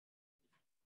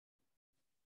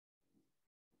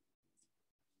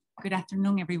Good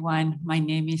afternoon, everyone. My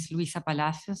name is Luisa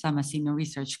Palacios. I'm a senior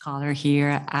research scholar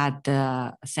here at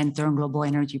the Center on Global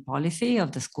Energy Policy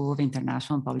of the School of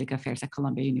International and Public Affairs at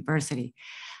Columbia University.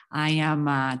 I am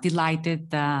delighted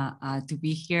to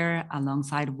be here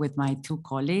alongside with my two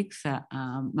colleagues, Dr.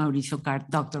 Mauricio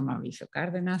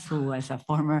Cárdenas, who was a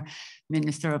former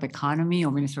Minister of Economy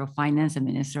or Minister of Finance and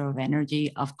Minister of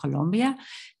Energy of Colombia,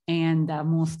 and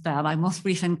my most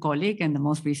recent colleague and the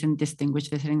most recent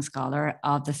distinguished visiting scholar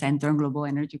of the Center on Global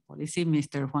Energy Policy,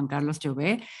 Mr. Juan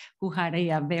Jobet, who had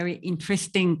a very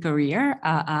interesting career,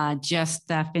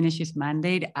 just finished his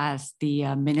mandate as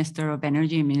the Minister of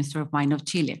Energy and Minister of Mine of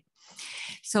Chile.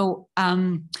 So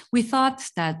we thought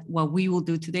that what we will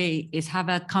do today is have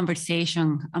a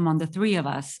conversation among the three of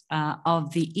us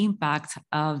of the impact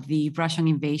of the Russian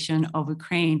invasion of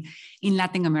Ukraine in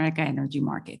Latin America energy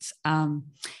markets.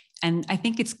 And I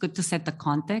think it's good to set the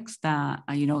context.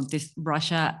 You know, this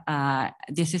Russia,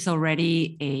 this is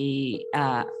already a,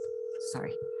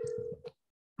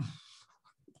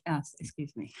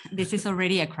 excuse me. This is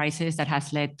already a crisis that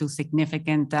has led to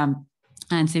significant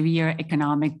and severe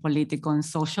economic, political, and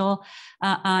social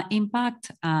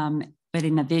impact. But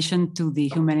in addition to the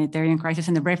humanitarian crisis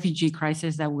and the refugee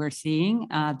crisis that we're seeing,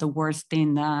 the worst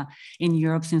in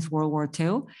Europe since World War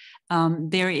II,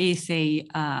 there is a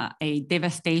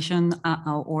devastation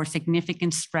or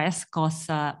significant stress caused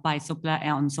by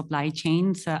supply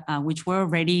chains, which were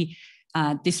already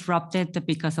disrupted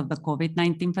because of the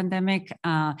COVID-19 pandemic,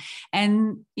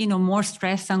 and more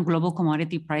stress on global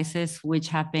commodity prices, which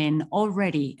have been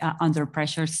already under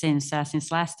pressure since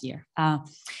last year.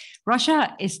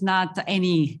 Russia is not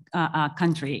any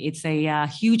country. It's a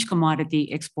huge commodity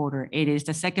exporter. It is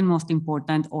the second most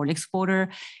important oil exporter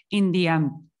in the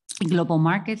global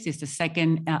markets. It's the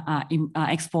second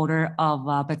exporter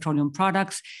of petroleum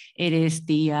products. It is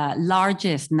the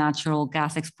largest natural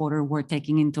gas exporter when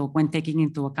taking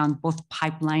into account both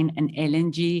pipeline and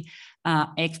LNG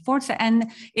exports,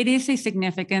 and it is a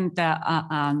significant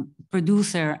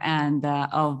producer and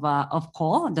of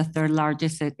coal, the third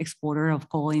largest exporter of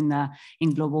coal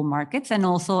in global markets, and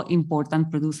also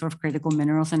important producer of critical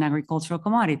minerals and agricultural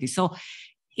commodities. So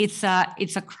it's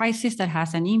a crisis that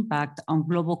has an impact on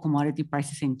global commodity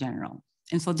prices in general.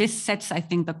 And so this sets, I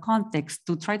think, the context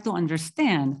to try to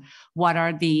understand what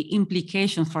are the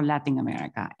implications for Latin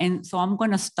America. And so I'm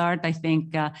going to start, I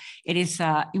think it is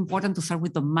important to start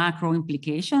with the macro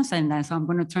implications. And so I'm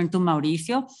going to turn to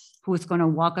Mauricio, who is going to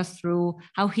walk us through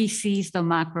how he sees the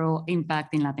macro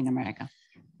impact in Latin America.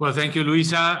 Well, thank you,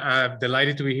 Luisa.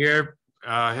 Delighted to be here.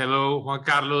 Hello, Juan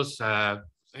Carlos.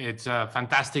 It's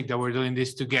fantastic that we're doing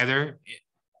this together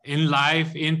in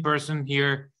live, in person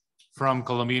here from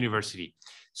Columbia University.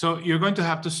 So you're going to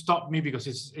have to stop me because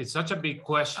it's such a big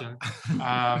question.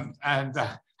 And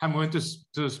I'm going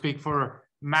to speak for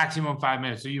maximum 5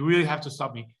 minutes. So you really have to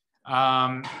stop me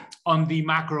on the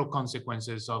macro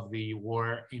consequences of the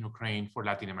war in Ukraine for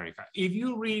Latin America. If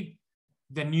you read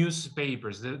the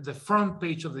newspapers, the front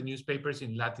page of the newspapers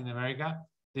in Latin America,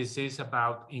 this is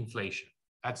about inflation.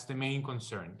 That's the main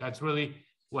concern. That's really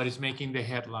what is making the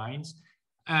headlines.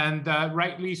 And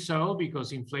rightly so,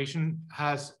 because inflation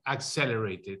has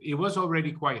accelerated. It was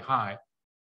already quite high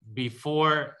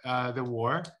before the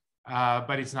war,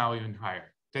 but it's now even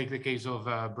higher. Take the case of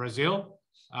Brazil,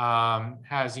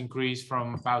 has increased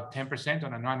from about 10%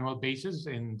 on an annual basis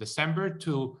in December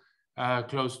to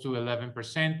close to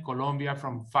 11%. Colombia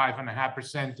from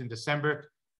 5.5% in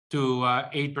December to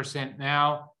 8%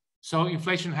 now. So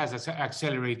inflation has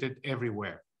accelerated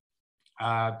everywhere.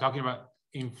 Talking about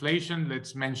inflation,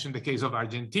 let's mention the case of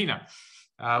Argentina,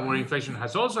 where inflation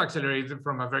has also accelerated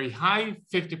from a very high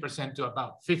 50% to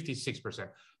about 56%.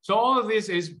 So all of this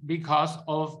is because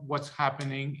of what's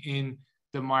happening in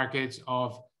the markets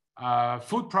of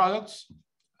food products,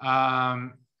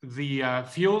 the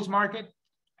fuels market,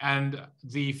 and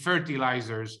the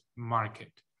fertilizers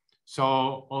market. So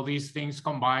all these things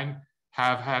combined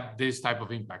have had this type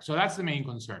of impact. So that's the main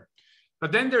concern.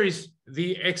 But then there is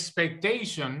the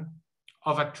expectation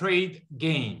of a trade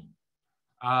gain,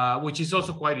 which is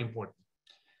also quite important.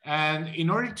 And in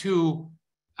order to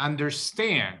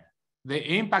understand the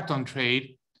impact on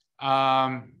trade,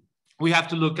 we have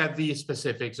to look at the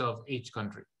specifics of each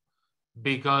country,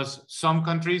 because some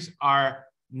countries are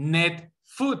net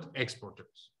food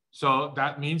exporters. So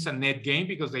that means a net gain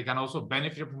because they can also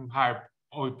benefit from higher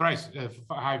oil prices,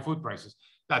 high food prices.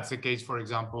 That's the case, for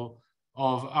example,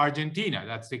 of Argentina.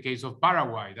 That's the case of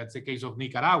Paraguay. That's the case of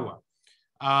Nicaragua.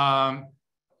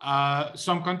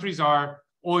 Some countries are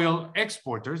oil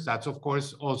exporters. That's, of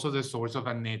course, also the source of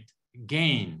a net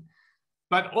gain.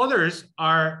 But others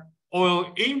are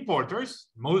oil importers,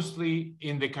 mostly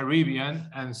in the Caribbean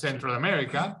and Central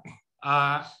America,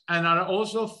 and are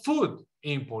also food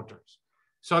importers.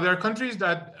 So there are countries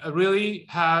that really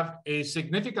have a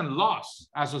significant loss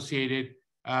associated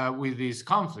with this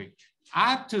conflict.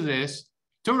 Add to this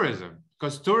tourism,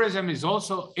 because tourism is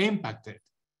also impacted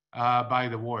by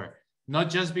the war, not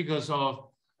just because of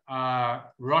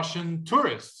Russian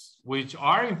tourists, which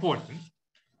are important.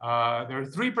 There are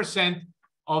 3%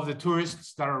 of the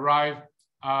tourists that arrive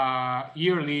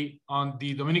yearly on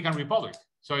the Dominican Republic.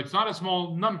 So it's not a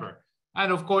small number.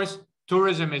 And of course,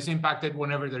 tourism is impacted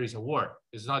whenever there is a war.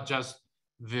 It's not just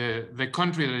the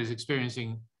country that is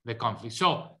experiencing the conflict.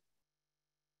 So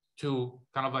to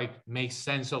kind of like make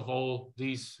sense of all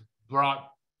these broad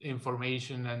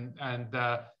information and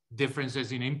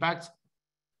differences in impact,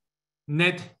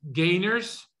 net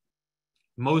gainers,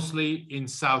 mostly in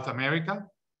South America,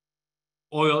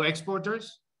 oil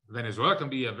exporters, Venezuela can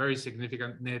be a very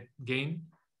significant net gain,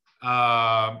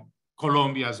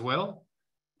 Colombia as well.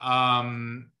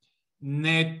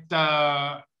 Net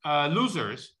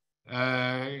losers,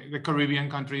 the Caribbean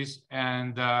countries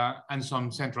and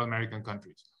some Central American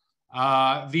countries.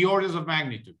 The orders of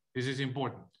magnitude, this is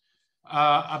important.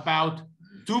 About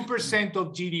 2%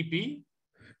 of GDP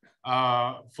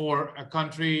for a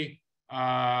country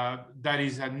that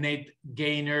is a net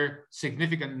gainer,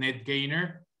 significant net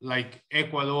gainer, like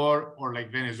Ecuador or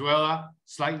like Venezuela,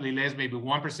 slightly less, maybe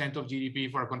 1% of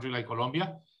GDP for a country like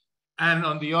Colombia. And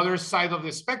on the other side of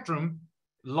the spectrum,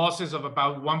 losses of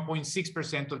about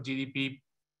 1.6% of GDP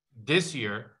this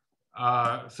year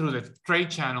through the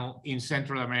trade channel in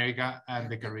Central America and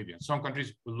the Caribbean. Some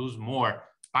countries will lose more.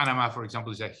 Panama, for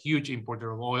example, is a huge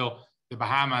importer of oil. The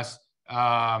Bahamas,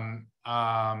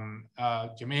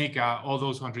 Jamaica, all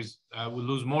those countries will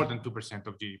lose more than 2%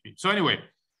 of GDP. So anyway,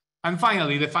 and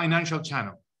finally, the financial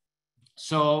channel.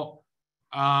 So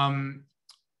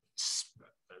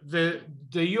the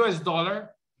US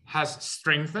dollar has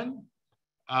strengthened,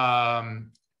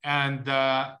 and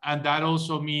that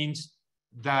also means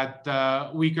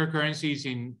that weaker currencies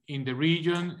in the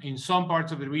region, in some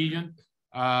parts of the region,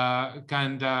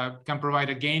 can provide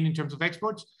a gain in terms of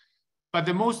exports. But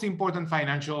the most important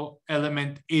financial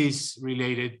element is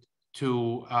related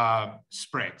to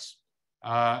spreads.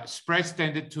 Spreads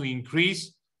tended to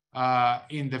increase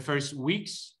in the first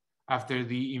weeks after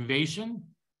the invasion,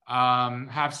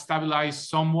 have stabilized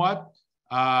somewhat.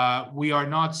 We are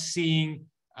not seeing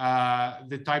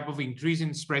the type of increase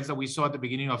in spreads that we saw at the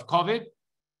beginning of COVID,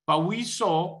 but we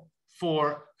saw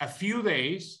for a few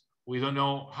days, we don't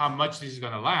know how much this is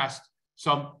going to last,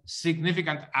 some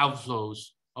significant outflows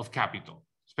of capital,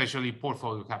 especially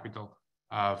portfolio capital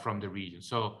from the region.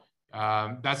 So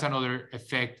that's another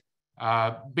effect,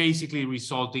 basically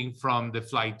resulting from the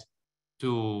flight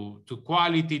to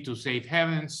quality, to safe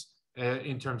havens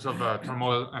in terms of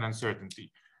turmoil and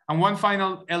uncertainty. And one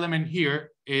final element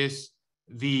here is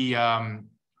the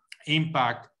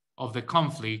impact of the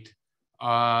conflict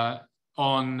on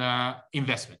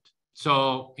investment.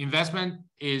 So investment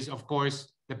is, of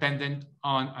course, dependent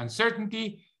on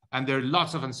uncertainty, and there are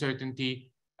lots of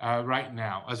uncertainty right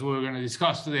now. As we're going to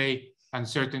discuss today,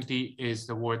 uncertainty is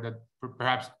the word that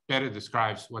perhaps better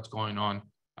describes what's going on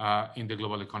in the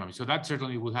global economy. So that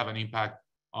certainly will have an impact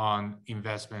on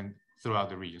investment throughout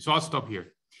the region. So I'll stop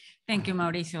here. Thank you,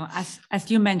 Mauricio. As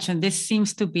you mentioned, this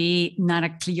seems to be not a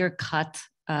clear-cut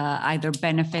either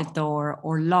benefit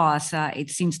or loss. It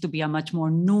seems to be a much more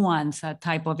nuanced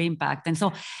type of impact. And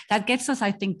so that gets us,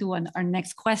 I think, to our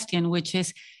next question, which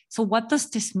is, so what does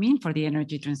this mean for the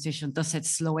energy transition? Does it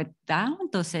slow it down?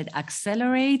 Does it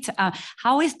accelerate?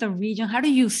 How is the region, how do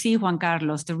you see, Juan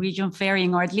Carlos, the region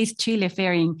faring, or at least Chile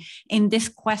faring in this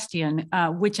question,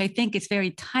 which I think is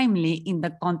very timely in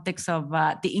the context of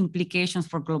the implications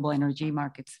for global energy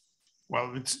markets?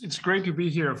 Well, it's great to be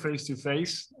here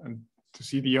face-to-face and to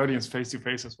see the audience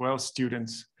face-to-face as well,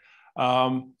 students.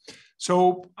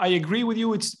 So I agree with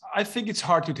you. I think it's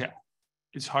hard to tell.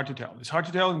 It's hard to tell. It's hard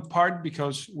to tell in part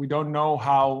because we don't know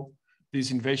how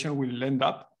this invasion will end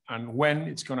up and when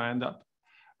it's going to end up.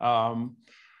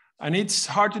 And it's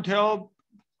hard to tell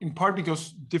in part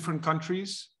because different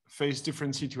countries face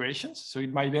different situations. So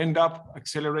it might end up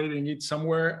accelerating it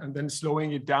somewhere and then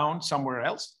slowing it down somewhere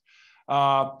else.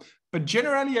 But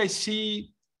generally, I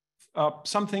see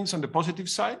some things on the positive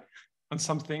side and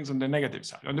some things on the negative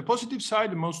side. On the positive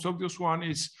side, the most obvious one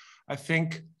is, I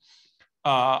think,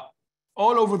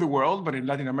 all over the world, but in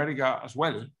Latin America as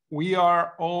well, we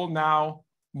are all now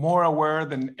more aware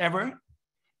than ever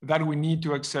that we need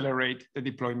to accelerate the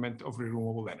deployment of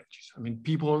renewable energies. I mean,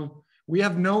 people We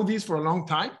have known this for a long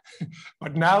time,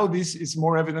 but now this is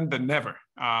more evident than ever,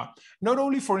 not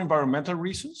only for environmental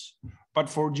reasons, but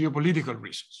for geopolitical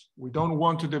reasons. We don't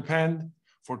want to depend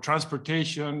for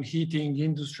transportation, heating,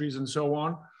 industries, and so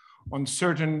on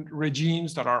certain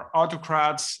regimes that are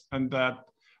autocrats and that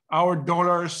our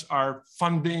dollars are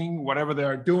funding whatever they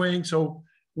are doing. So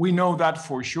we know that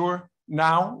for sure.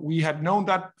 Now, we had known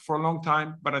that for a long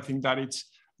time, but I think that it's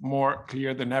more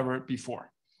clear than ever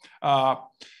before.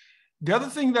 The other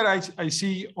thing that I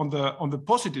see on the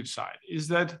positive side is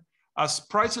that as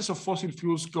prices of fossil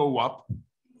fuels go up,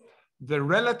 the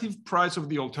relative price of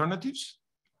the alternatives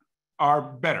are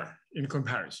better in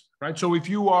comparison, right? So if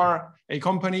you are a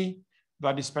company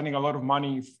that is spending a lot of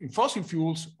money in fossil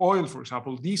fuels, oil, for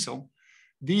example, diesel,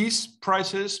 these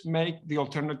prices make the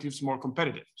alternatives more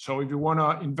competitive. So if you want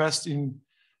to invest in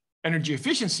energy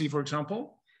efficiency, for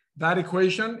example, that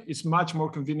equation is much more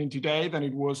convenient today than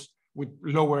it was with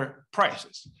lower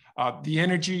prices. The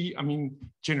energy,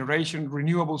 generation,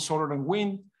 renewable solar and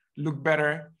wind look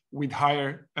better with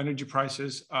higher energy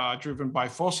prices driven by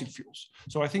fossil fuels.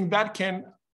 So I think that can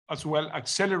as well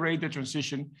accelerate the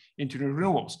transition into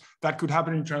renewables. That could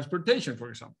happen in transportation, for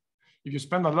example. If you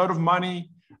spend a lot of money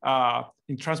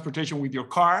in transportation with your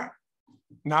car,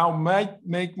 now might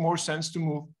make more sense to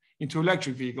move into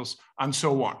electric vehicles and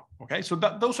so on, okay? So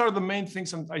those are the main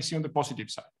things I see on the positive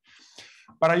side.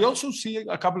 But I also see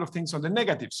a couple of things on the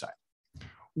negative side.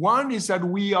 One is that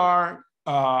we are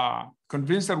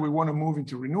convinced that we want to move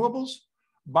into renewables,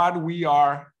 but we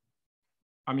are,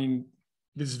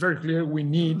 this is very clear, we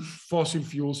need fossil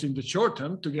fuels in the short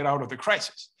term to get out of the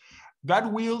crisis.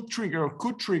 That will trigger or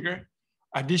could trigger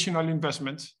additional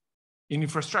investments in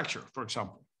infrastructure, for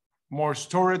example, more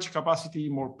storage capacity,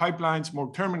 more pipelines,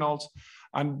 more terminals,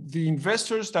 and the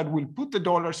investors that will put the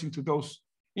dollars into those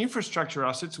infrastructure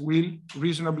assets will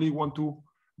reasonably want to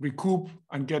recoup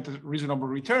and get a reasonable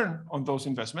return on those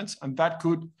investments, and that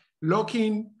could lock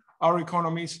in our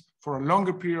economies for a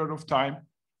longer period of time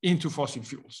into fossil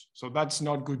fuels. So that's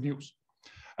not good news.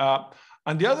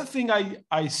 And the other thing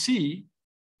I see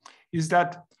is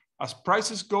that as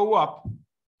prices go up,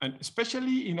 and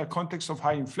especially in a context of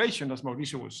high inflation, as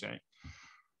Mauricio was saying,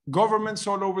 governments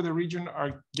all over the region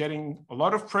are getting a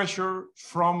lot of pressure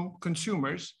from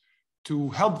consumers to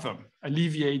help them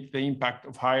alleviate the impact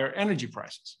of higher energy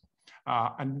prices.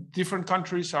 And different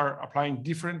countries are applying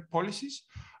different policies,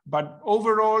 but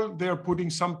overall, they're putting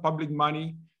some public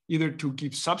money either to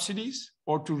give subsidies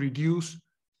or to reduce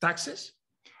taxes.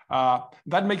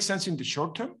 That makes sense in the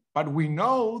short term, but we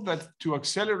know that to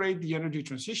accelerate the energy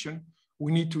transition,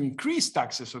 we need to increase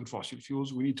taxes on fossil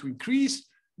fuels, we need to increase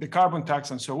the carbon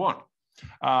tax and so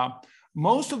on.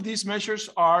 Most of these measures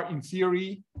are in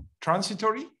theory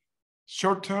transitory,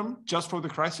 short term, just for the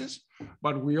crisis,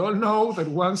 but we all know that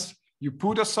once you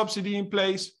put a subsidy in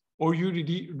place or you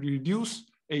reduce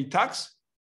a tax,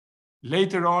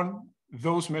 later on,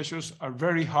 those measures are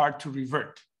very hard to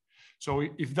revert. So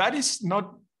if that is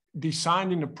not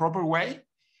designed in a proper way,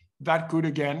 that could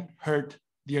again hurt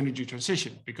the energy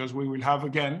transition, because we will have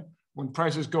again, when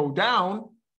prices go down,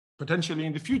 potentially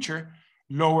in the future,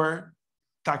 lower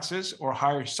taxes or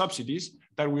higher subsidies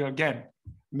that will again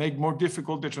make more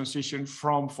difficult the transition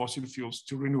from fossil fuels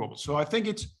to renewables. So I think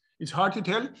it's hard to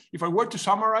tell. If I were to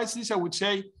summarize this, I would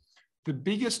say the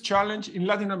biggest challenge in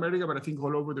Latin America, but I think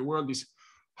all over the world, is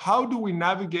how do we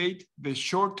navigate the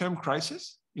short-term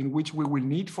crisis in which we will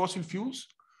need fossil fuels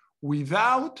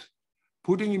without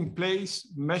putting in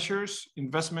place measures,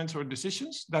 investments, or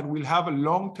decisions that will have a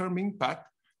long-term impact,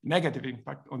 negative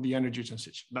impact on the energy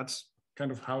transition. That's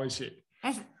kind of how I see it.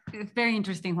 It's very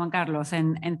interesting, Juan Carlos,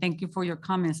 and thank you for your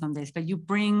comments on this. But you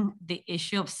bring the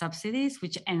issue of subsidies,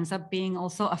 which ends up being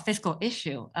also a fiscal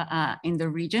issue in the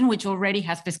region, which already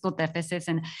has fiscal deficits.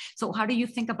 And so how do you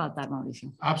think about that,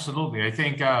 Mauricio? Absolutely. I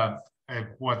think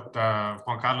what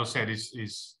Juan Carlos said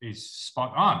is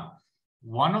spot on.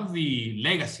 One of the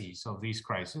legacies of this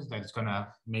crisis that is going to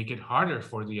make it harder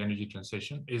for the energy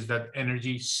transition is that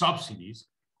energy subsidies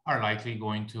are likely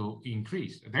going to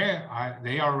increase. They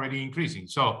are already increasing.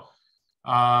 So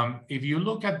if you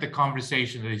look at the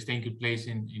conversation that is taking place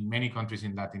in many countries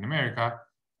in Latin America,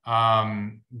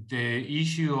 the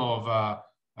issue of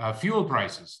fuel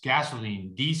prices,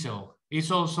 gasoline, diesel,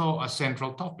 is also a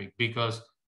central topic, because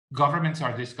governments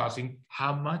are discussing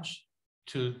how much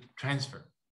to transfer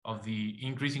of the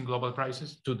increasing global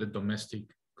prices to the domestic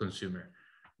consumer,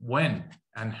 when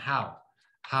and how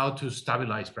to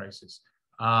stabilize prices.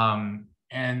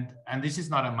 And this is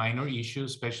not a minor issue,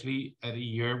 especially at a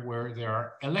year where there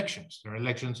are elections. There are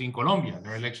elections in Colombia,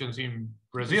 there are elections in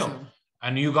Brazil.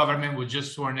 A new government was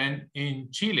just sworn in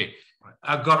Chile.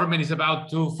 a government is about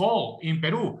to fall in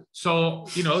Peru. So,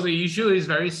 you know, the issue is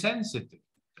very sensitive.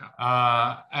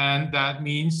 And that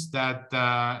means that,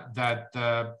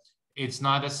 it's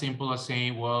not as simple as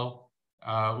saying, well,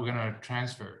 we're going to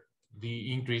transfer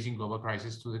the increase in global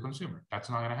prices to the consumer. That's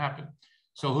not going to happen.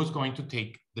 So who's going to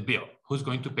take the bill? Who's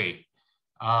going to pay?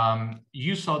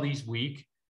 You saw this week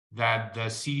that the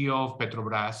CEO of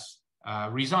Petrobras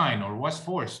resigned or was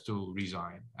forced to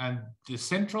resign. And the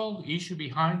central issue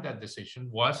behind that decision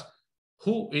was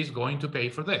who is going to pay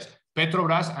for this?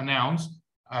 Petrobras announced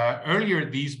earlier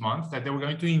this month that they were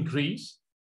going to increase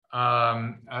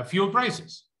fuel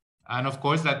prices. And of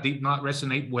course, that did not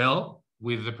resonate well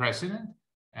with the president.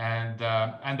 And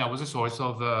that was a source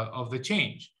of the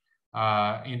change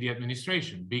in the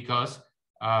administration, because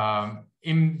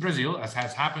in Brazil, as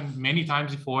has happened many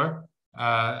times before,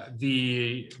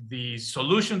 the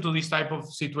solution to this type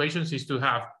of situations is to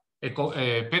have a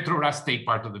Petrobras take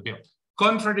part of the bill.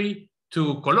 Contrary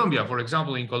to Colombia, for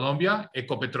example, in Colombia,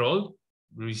 Ecopetrol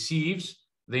receives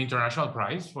the international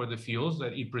price for the fuels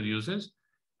that it produces,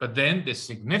 but then the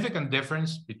significant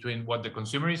difference between what the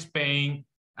consumer is paying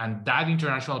and that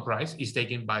international price is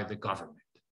taken by the government,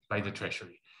 by the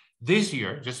treasury. This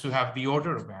year, just to have the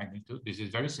order of magnitude, this is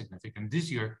very significant.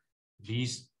 This year,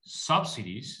 these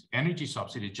subsidies, energy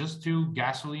subsidies, just to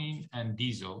gasoline and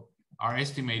diesel, are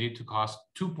estimated to cost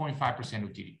 2.5% of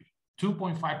GDP.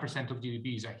 2.5% of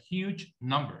GDP is a huge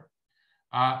number,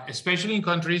 especially in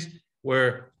countries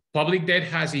where public debt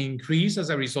has increased as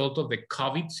a result of the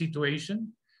COVID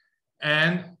situation,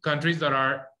 and countries that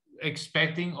are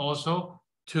expecting also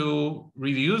to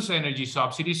reduce energy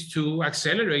subsidies to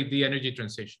accelerate the energy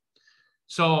transition.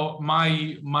 So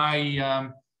my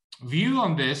view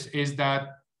on this is that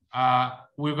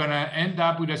we're going to end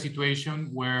up with a situation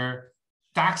where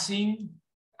taxing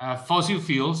fossil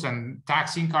fuels and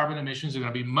taxing carbon emissions are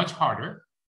going to be much harder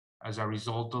as a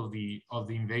result of the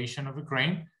invasion of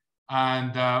Ukraine.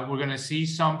 And we're going to see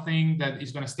something that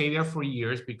is going to stay there for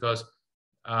years, because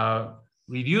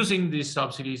reducing these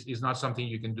subsidies is not something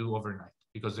you can do overnight,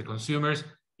 because the consumers,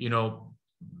 you know,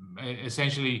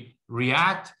 essentially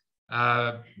react,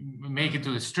 make it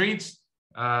to the streets,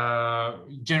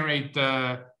 generate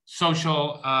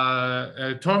social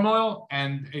turmoil,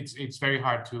 and it's very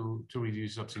hard to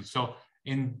reduce subsidies. So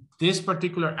in this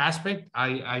particular aspect,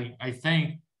 I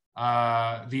think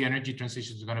the energy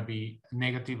transition is going to be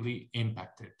negatively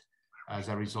impacted as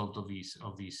a result of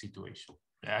these situations.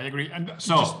 Yeah, I agree. And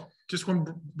so just one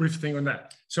brief thing on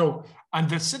that. So, and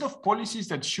the set of policies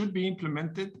that should be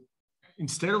implemented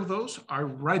instead of those are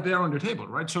right there on the table,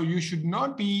 right? So you should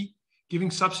not be giving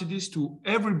subsidies to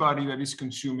everybody that is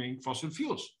consuming fossil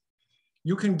fuels.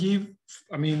 You can give,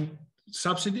 I mean,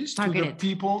 subsidies to the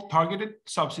people, targeted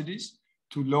subsidies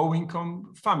to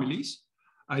low-income families,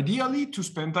 ideally to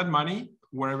spend that money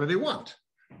wherever they want.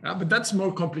 But that's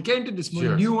more complicated, it's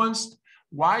more nuanced.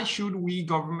 Why should we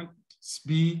governments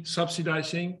be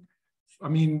subsidizing, I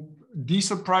mean,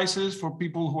 diesel prices for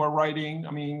people who are riding,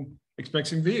 I mean,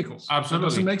 expensive vehicles? Absolutely. It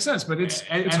doesn't make sense, but it's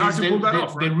hard to pull that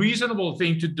off, right? The reasonable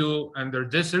thing to do under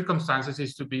these circumstances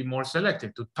is to be more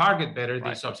selective, to target better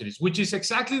these subsidies, which is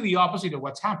exactly the opposite of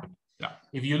what's happening. Yeah.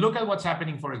 If you look at what's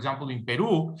happening, for example, in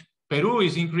Peru, Peru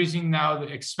is increasing now,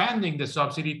 expanding the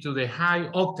subsidy to the high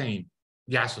octane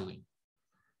gasoline,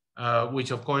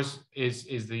 which of course is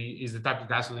the type of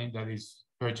gasoline that is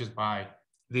purchased by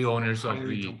the owners of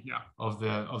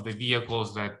the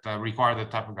vehicles that require that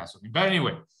type of gasoline. But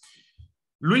anyway,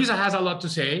 Luisa has a lot to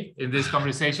say in this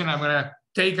conversation. I'm going to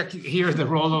take here the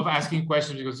role of asking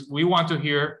questions, because we want to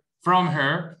hear from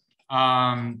her.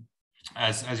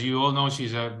 As you all know,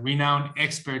 she's a renowned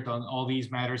expert on all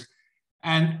these matters.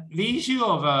 And the issue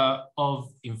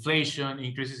of inflation,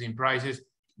 increases in prices,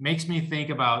 makes me think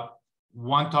about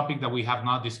one topic that we have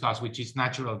not discussed, which is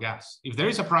natural gas. If there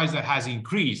is a price that has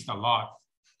increased a lot,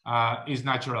 is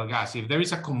natural gas. If there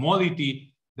is a commodity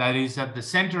that is at the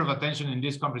center of attention in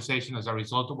this conversation as a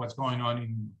result of what's going on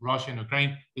in Russia and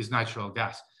Ukraine, is natural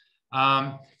gas.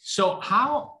 So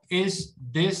how is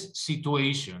this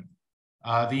situation,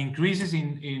 the increases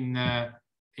in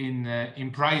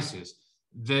prices,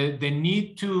 the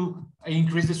need to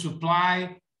increase the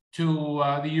supply to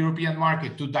the European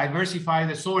market, to diversify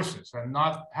the sources and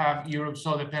not have Europe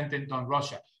so dependent on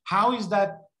Russia, how is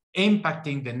that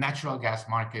impacting the natural gas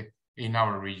market in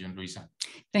our region, Luisa?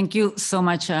 Thank you so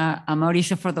much,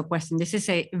 Mauricio, for the question. This is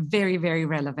a very, very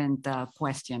relevant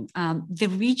question. The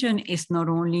region is not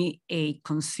only a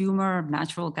consumer of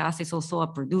natural gas, it's also a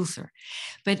producer.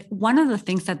 But one of the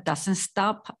things that doesn't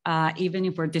stop, even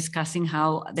if we're discussing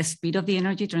how the speed of the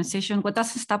energy transition, what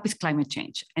doesn't stop is climate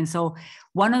change. And so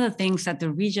one of the things that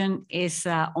the region is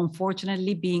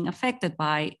unfortunately being affected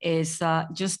by is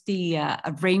just the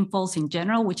rainfalls in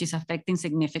general, which is affecting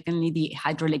significantly the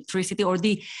hydroelectricity or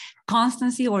the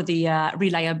constancy or the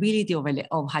reliability of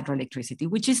hydroelectricity,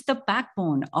 which is the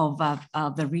backbone of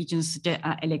the region's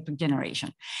electric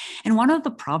generation. And one of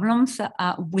the problems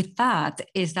with that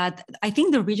is that I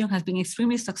think the region has been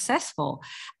extremely successful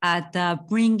at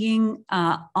bringing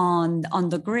on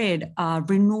the grid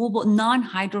renewable,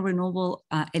 non-hydro renewable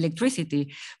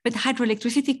electricity, but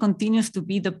hydroelectricity continues to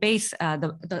be the base,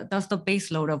 that's the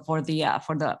base load for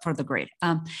the grid.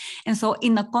 And so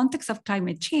in the context of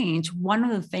climate change, one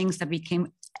of the things that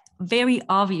became very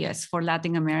obvious for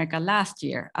Latin America last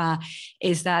year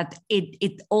is that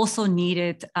it also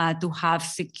needed to have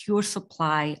secure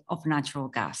supply of natural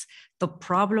gas. The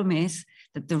problem is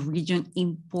that the region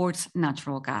imports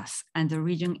natural gas, and the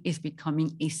region is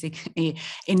becoming an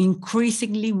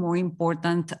increasingly more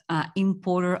important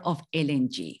importer of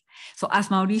LNG. So as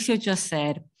Mauricio just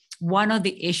said, one of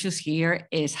the issues here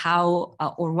is how,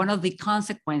 or one of the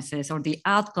consequences or the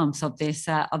outcomes of this,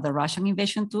 of the Russian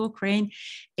invasion to Ukraine,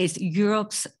 is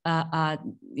Europe's,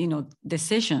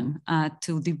 decision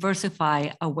to diversify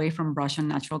away from Russian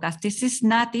natural gas. This is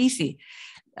not easy.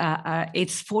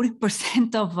 It's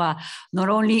 40% of not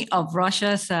only of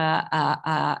Russia's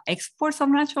exports of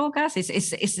natural gas.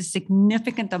 It's a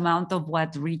significant amount of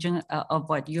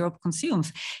what Europe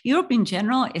consumes. Europe in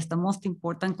general is the most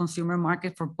important consumer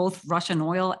market for both Russian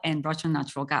oil and Russian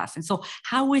natural gas. And so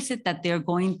how is it that they're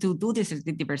going to do this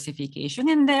diversification?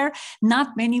 And there are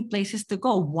not many places to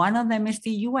go. One of them is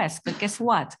the US, but guess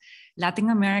what? Latin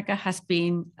America has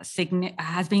been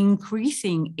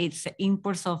increasing its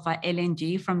imports of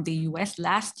LNG from the US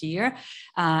last year.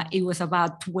 It was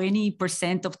about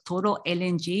 20% of total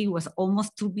LNG. It was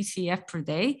almost 2 BCF per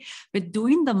day. But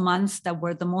during the months that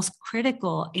were the most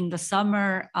critical in the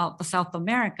summer of South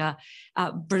America,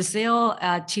 Brazil,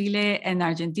 Chile, and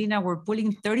Argentina were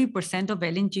pulling 30% of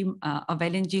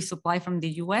LNG supply from the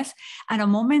US at a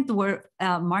moment where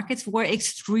markets were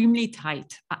extremely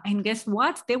tight. And guess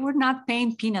what? They were not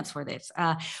paying peanuts for this.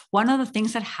 One of the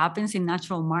things that happens in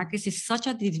natural markets is such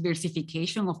a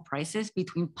diversification of prices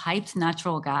between piped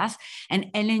natural gas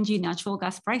and LNG natural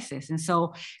gas prices. And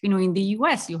so, in the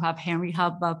US, you have Henry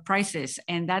Hub prices,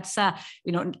 and that's,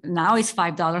 now it's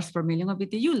 $5 per million of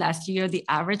BTU. Last year, the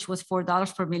average was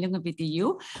 $4 per million of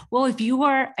BTU. Well, if you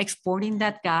are exporting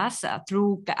that gas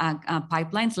through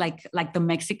pipelines like the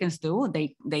Mexicans do,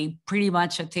 they pretty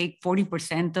much take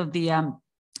 40% of the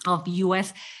of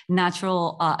US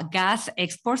natural gas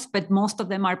exports, but most of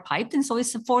them are piped, and so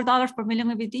it's $4 per million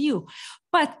of BTU.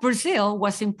 But Brazil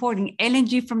was importing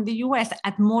LNG from the US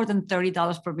at more than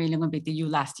 $30 per million of BTU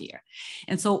last year.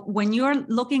 And so when you're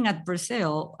looking at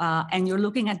Brazil and you're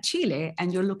looking at Chile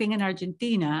and you're looking at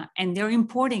Argentina and they're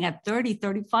importing at $30,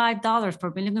 $35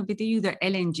 per million of BTU their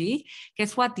LNG,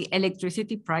 guess what? The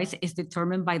electricity price is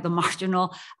determined by the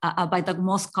marginal, by the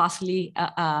most costly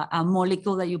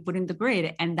molecule that you put in the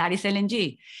grid, and that is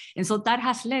LNG. And so that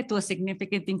has led to a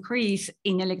significant increase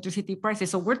in electricity prices.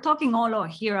 So we're talking all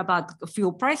here about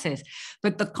fuel prices,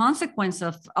 but the consequence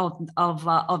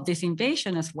of this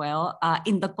invasion as well,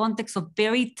 in the context of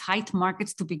very tight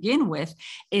markets to begin with,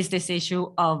 is this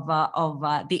issue of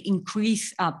the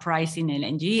increased price in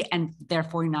LNG and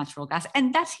therefore in natural gas.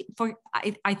 And that's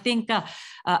I think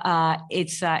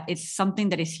it's something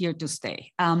that is here to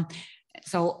stay.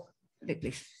 So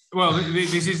please. Well,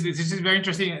 this is very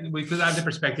interesting. We could add the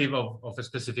perspective of a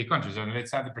specific countries, and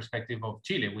let's add the perspective of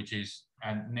Chile, which is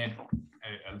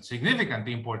a significant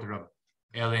importer of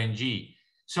LNG.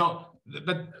 So,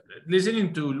 but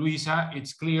listening to Luisa,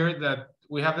 it's clear that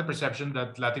we have the perception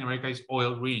that Latin America is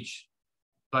oil rich,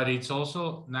 but it's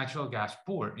also natural gas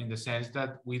poor in the sense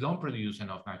that we don't produce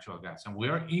enough natural gas, and we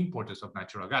are importers of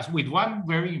natural gas, with one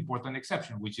very important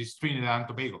exception, which is Trinidad and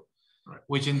Tobago, right,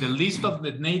 which in the list of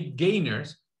the net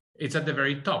gainers, it's at the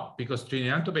very top, because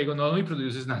Trinidad and Tobago not only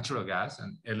produces natural gas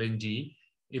and LNG,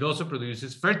 it also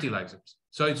produces fertilizers.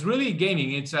 So it's really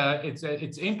gaining. Its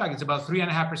impact is about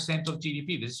 3.5% of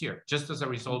GDP this year, just as a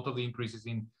result of the increases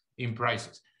in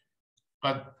prices.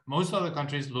 But most other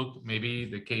countries look, maybe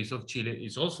the case of Chile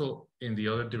is also in the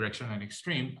other direction and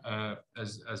extreme,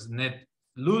 as net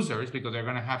losers, because they're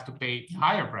going to have to pay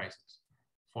higher prices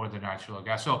for the natural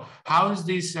gas. So how is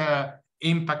this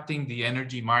impacting the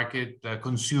energy market,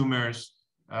 consumers,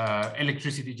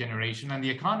 electricity generation, and the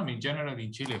economy generally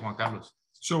in Chile, Juan Carlos?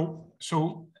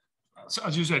 So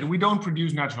as you said, we don't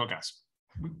produce natural gas.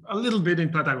 A little bit in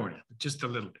Patagonia, just a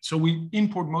little bit. So we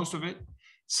import most of it,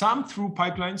 some through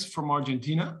pipelines from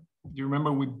Argentina. You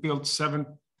remember we built 7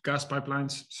 gas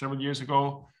pipelines several years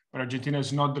ago, but Argentina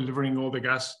is not delivering all the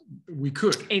gas we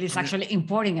could. It is actually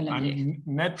importing LNG. And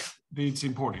net, it's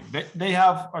importing.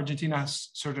 Argentina has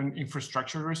certain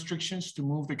infrastructure restrictions to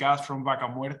move the gas from Vaca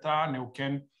Muerta,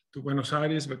 Neuquén to Buenos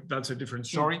Aires, but that's a different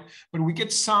story. Yeah. But we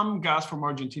get some gas from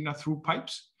Argentina through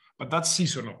pipes, but that's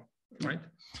seasonal, right?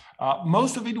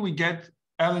 Most of it, we get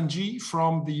LNG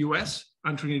from the US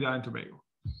and Trinidad and Tobago.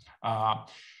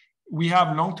 We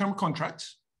have long-term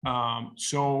contracts.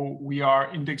 So we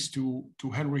are indexed to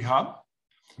Henry Hub.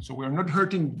 So we're not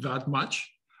hurting that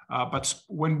much. But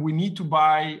when we need to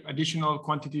buy additional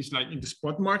quantities, like in the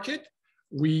spot market,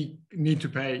 we need to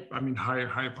pay,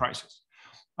 higher prices.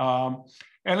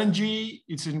 LNG,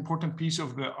 it's an important piece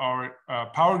of our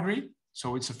power grid.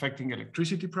 So it's affecting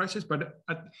electricity prices, but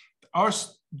our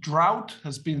drought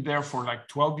has been there for like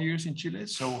 12 years in Chile.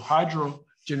 So hydro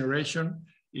generation,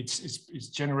 it's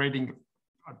generating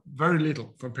very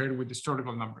little compared with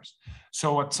historical numbers.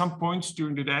 So at some points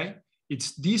during the day,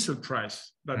 it's diesel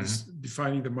price that is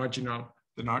defining the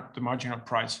marginal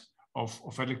price of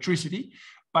electricity.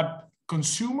 But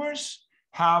consumers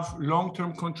have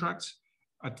long-term contracts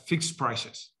at fixed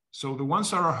prices. So the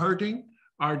ones that are hurting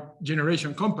are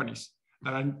generation companies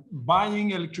that are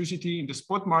buying electricity in the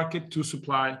spot market to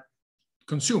supply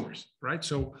consumers, right?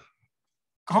 So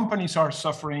companies are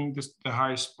suffering the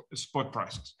highest spot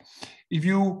prices.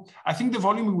 I think the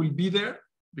volume will be there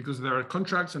because there are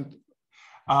contracts and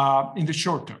in the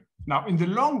short term. Now, in the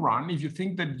long run, if you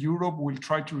think that Europe will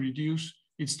try to reduce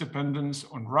its dependence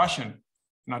on Russian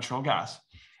natural gas,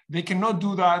 they cannot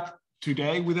do that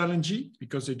today with LNG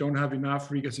because they don't have enough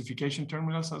regasification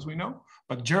terminals, as we know.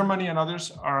 But Germany and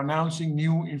others are announcing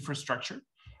new infrastructure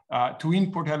to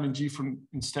import LNG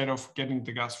instead of getting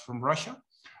the gas from Russia.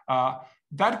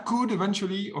 That could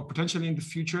eventually or potentially in the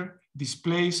future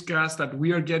displace gas that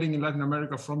we are getting in Latin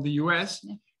America from the US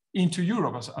into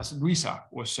Europe, as Luisa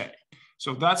was saying.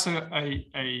 So that's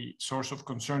a source of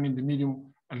concern in the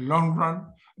medium and long run,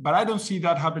 but I don't see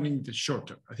that happening in the short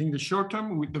term. I think the short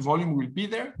term, the volume will be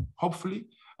there, hopefully.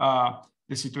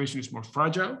 The situation is more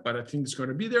fragile, but I think it's going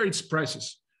to be there. It's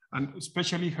prices, and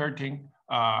especially hurting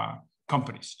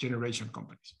companies, generation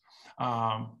companies.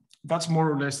 That's more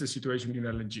or less the situation in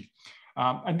LNG.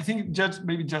 And I think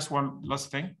maybe just one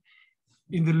last thing.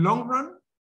 In the long run,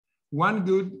 one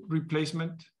good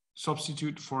replacement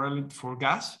substitute for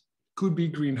gas could be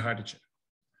green hydrogen.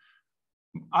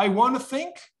 I want to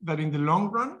think that in the long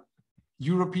run,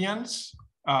 Europeans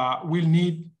will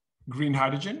need green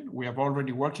hydrogen. We are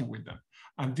already working with them.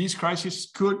 And this crisis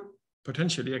could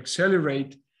potentially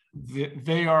accelerate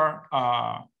their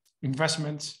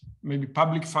investments, maybe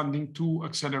public funding to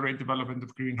accelerate development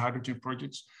of green hydrogen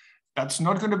projects. That's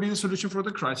not going to be the solution for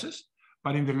the crisis,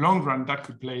 but in the long run, that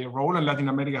could play a role, and Latin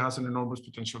America has an enormous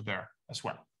potential there as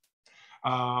well.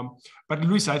 But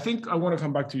Luisa, I think I want to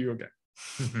come back to you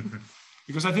again.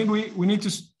 Because I think we need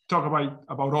to talk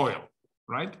about oil,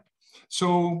 right?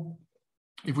 So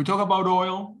if we talk about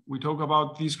oil, we talk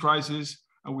about this crisis,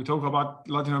 and we talk about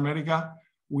Latin America,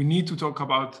 we need to talk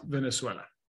about Venezuela.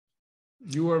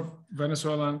 You are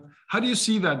Venezuelan. How do you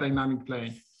see that dynamic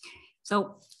playing?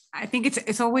 So I think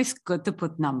it's always good to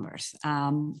put numbers.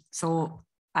 So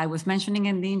I was mentioning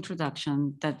in the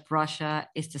introduction that Russia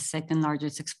is the second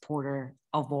largest exporter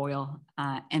of oil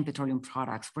and petroleum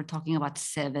products. We're talking about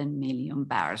 7 million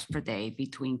barrels per day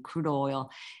between crude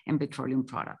oil and petroleum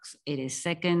products. It is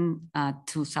second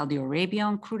to Saudi Arabia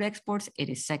on crude exports. It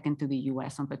is second to the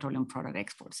US on petroleum product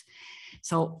exports.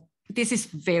 So this is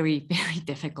very, very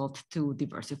difficult to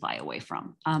diversify away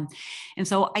from. And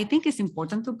so I think it's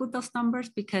important to put those numbers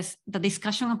because the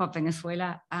discussion about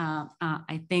Venezuela,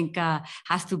 I think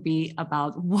has to be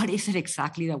about what is it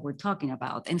exactly that we're talking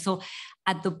about. And so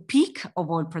at the peak of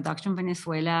oil production,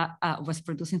 Venezuela was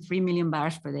producing 3 million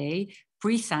barrels per day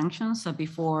pre-sanctions, so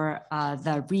before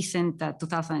the recent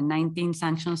 2019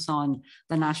 sanctions on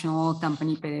the national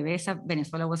company PDVSA,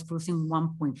 Venezuela was producing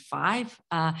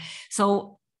 1.5.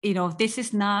 So you know, this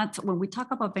is not, when we talk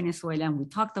about Venezuela and we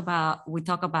talk about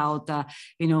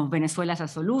you know, Venezuela as a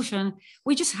solution,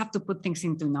 we just have to put things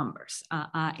into numbers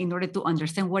in order to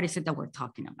understand what is it that we're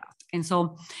talking about. And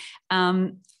so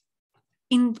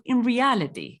in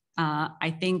reality,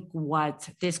 I think what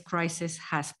this crisis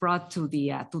has brought to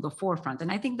the forefront,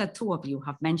 and I think that two of you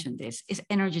have mentioned this, is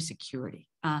energy security.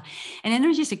 And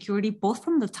energy security, both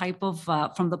from the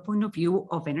from the point of view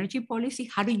of energy policy,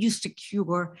 how do you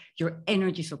secure your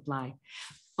energy supply?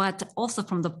 But also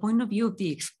from the point of view of the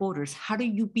exporters, how do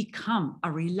you become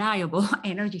a reliable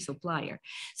energy supplier?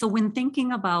 So when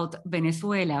thinking about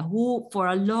Venezuela, who for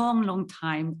a long, long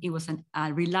time, it was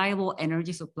a reliable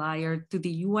energy supplier to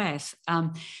the US,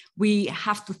 we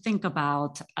have to think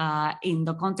about, in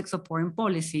the context of foreign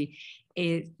policy,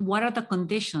 what are the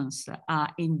conditions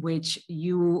in which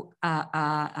you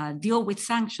deal with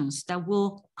sanctions that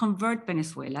will convert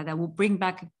Venezuela, that will bring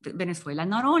back Venezuela,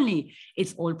 not only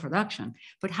its oil production,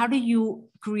 but how do you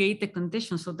create the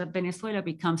conditions so that Venezuela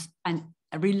becomes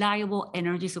a reliable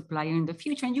energy supplier in the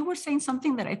future? And you were saying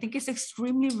something that I think is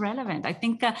extremely relevant. I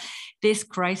think this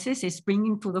crisis is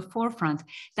bringing to the forefront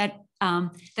that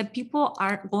that people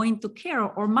are going to care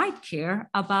or might care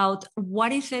about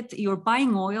what is it you're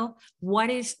buying oil,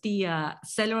 what is the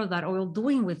seller of that oil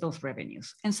doing with those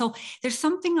revenues. And so there's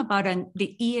something about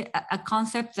a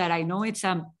concept that I know it's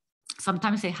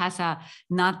sometimes it has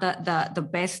not the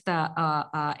best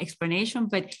explanation,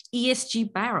 but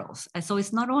ESG barrels. So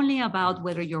it's not only about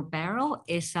whether your barrel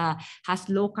has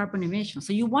low carbon emissions.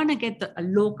 So you want to get a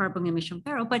low carbon emission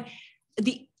barrel, but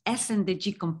the S and the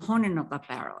G component of that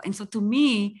barrel. And so to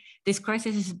me, this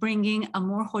crisis is bringing a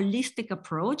more holistic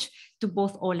approach to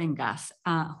both oil and gas.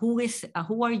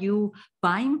 Who are you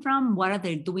buying from? What are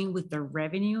they doing with their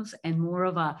revenues? And more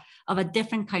of a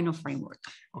different kind of framework.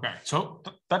 Okay, so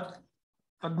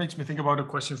that makes me think about a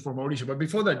question for Mauricio. But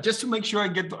before that, just to make sure I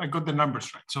got the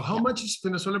numbers right. So how much is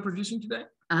Venezuela producing today?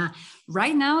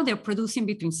 Right now, they're producing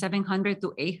between 700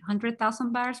 to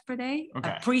 800,000 barrels per day.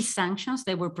 Okay. Pre-sanctions,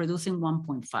 they were producing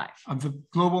 1.5. And the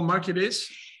global market is?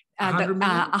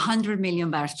 100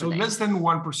 million barrels per day. So less than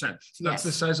 1%. That's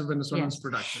the size of Venezuela's Yes.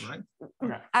 production, right?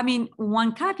 Okay. I mean,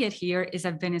 one caveat here is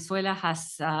that Venezuela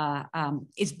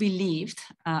is believed,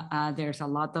 there's a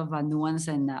lot of nuance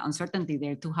and uncertainty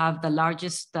there, to have the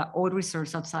largest oil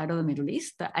reserves outside of the Middle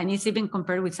East. And it's even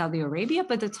compared with Saudi Arabia,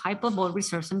 but the type of oil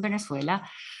reserves in Venezuela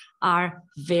are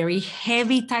very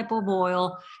heavy type of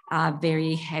oil,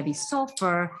 very heavy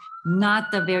sulfur,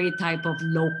 not the very type of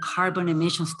low carbon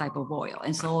emissions type of oil.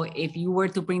 And so if you were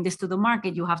to bring this to the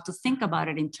market, you have to think about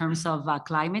it in terms of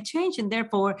climate change, and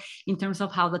therefore in terms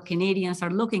of how the Canadians are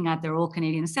looking at their old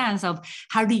Canadian stance of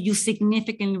how do you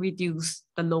significantly reduce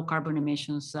the low carbon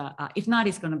emissions? If not,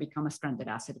 it's going to become a stranded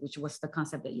asset, which was the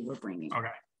concept that you were bringing. Okay.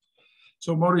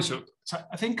 So Mauricio,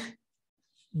 I think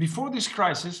before this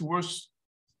crisis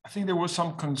I think there was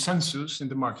some consensus in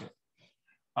the market.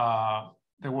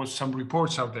 There was some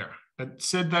reports out there that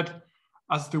said that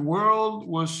as the world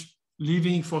was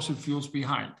leaving fossil fuels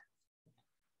behind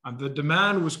and the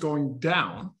demand was going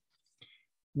down,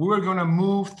 we were going to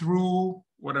move through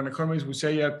what an economist would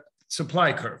say a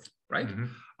supply curve, right? Mm-hmm.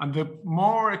 And the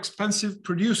more expensive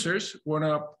producers want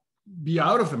to be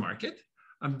out of the market,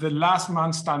 and the last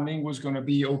man standing was going to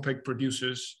be OPEC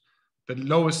producers, the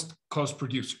lowest cost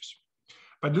producers.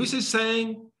 But Luisa is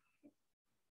saying,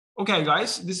 okay,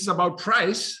 guys, this is about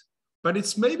price, but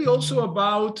it's maybe also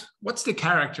about what's the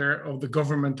character of the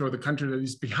government or the country that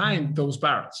is behind those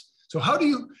barrels. So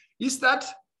is that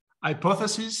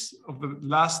hypothesis of the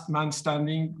last man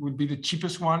standing would be the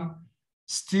cheapest one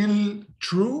still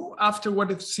true after what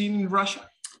it's seen in Russia?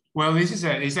 Well, it's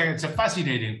a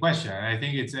fascinating question. I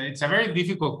think it's a very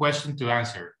difficult question to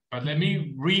answer, but let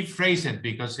me rephrase it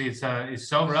because it's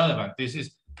so relevant. This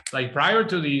is like prior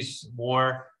to this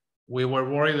war, we were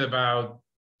worried about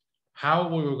how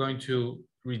we were going to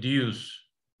reduce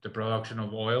the production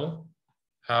of oil,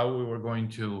 how we were going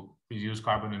to reduce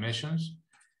carbon emissions.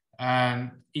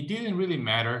 And it didn't really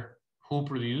matter who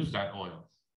produced that oil.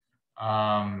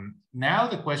 Now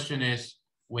the question is,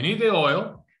 we need the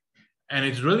oil, and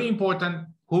it's really important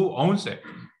who owns it,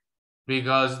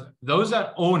 because those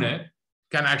that own it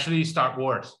can actually start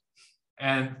wars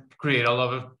and create a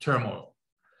lot of turmoil.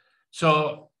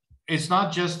 So it's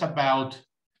not just about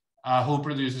who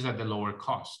produces at the lower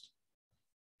cost.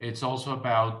 It's also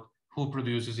about who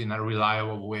produces in a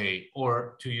reliable way,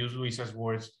 or to use Luisa's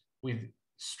words, with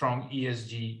strong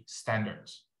ESG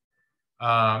standards.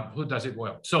 Who does it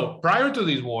well? So prior to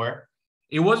this war,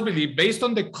 it was believed, based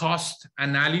on the cost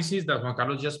analysis that Juan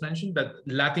Carlos just mentioned, that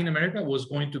Latin America was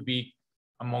going to be,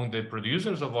 among the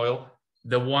producers of oil,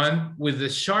 the one with the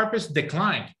sharpest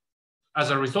decline as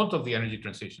a result of the energy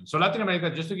transition. So Latin America,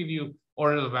 just to give you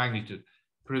order of magnitude,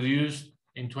 produced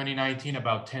in 2019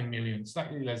 about 10 million,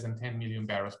 slightly less than 10 million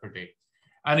barrels per day.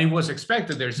 And it was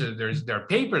expected, there are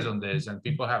papers on this and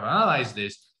people have analyzed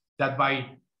this, that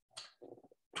by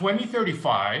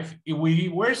 2035, if we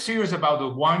were serious about the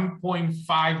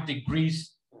 1.5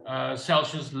 degrees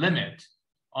Celsius limit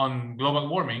on global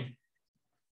warming,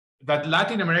 that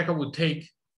Latin America would take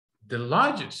the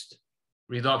largest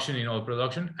reduction in oil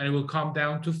production, and it will come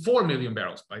down to 4 million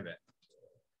barrels by then.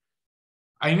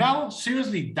 I now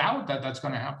seriously doubt that that's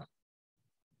going to happen,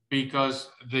 because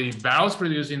the barrels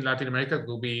produced in Latin America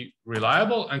will be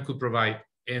reliable and could provide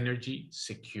energy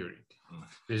security.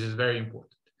 This is very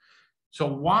important. So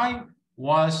why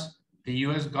was the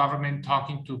US government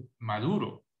talking to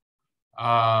Maduro,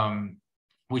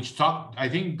 which I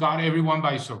think got everyone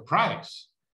by surprise?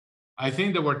 I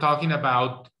think that we're talking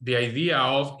about the idea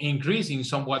of increasing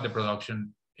somewhat the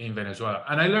production in Venezuela.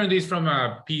 And I learned this from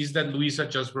a piece that Luisa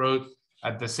just wrote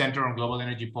at the Center on Global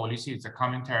Energy Policy. It's a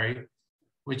commentary,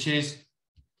 which is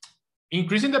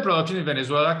increasing the production in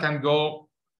Venezuela can go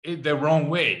the wrong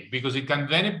way, because it can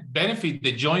benefit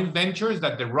the joint ventures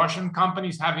that the Russian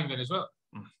companies have in Venezuela.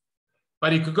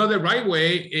 But it could go the right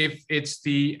way if it's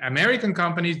the American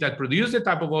companies that produce the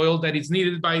type of oil that is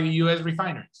needed by the US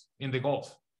refineries in the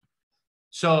Gulf.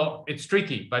 So it's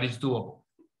tricky, but it's doable.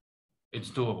 It's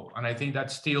doable. And I think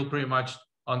that's still pretty much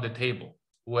on the table,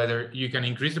 whether you can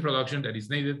increase the production that is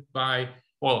needed by,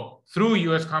 well, through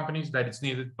US companies, that it's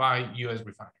needed by US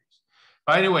refineries.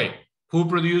 By the way, who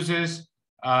produces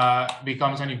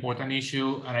becomes an important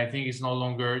issue. And I think it's no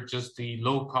longer just the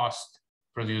low cost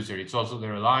producer. It's also the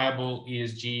reliable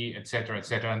ESG, et cetera, et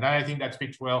cetera. And I think that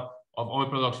speaks well of oil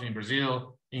production in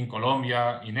Brazil, in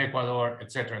Colombia, in Ecuador,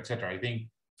 et cetera, et cetera. I think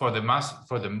for the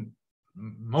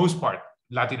most part,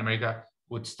 Latin America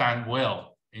would stand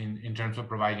well in terms of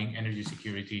providing energy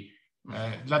security.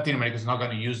 Latin America is not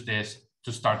going to use this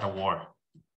to start a war.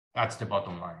 That's the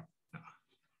bottom line.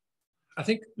 I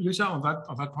think, Luisa, on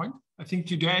that point, I think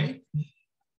today,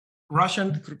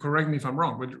 correct me if I'm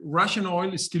wrong, but Russian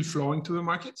oil is still flowing to the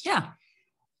markets. Yeah.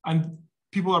 And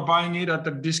people are buying it at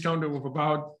a discount of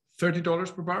about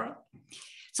 $30 per barrel,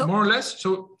 so, more or less.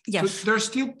 So, yes. So there are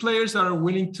still players that are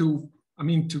willing to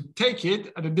take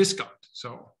it at a discount.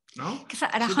 So, no? Because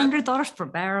at $100 per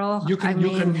barrel, you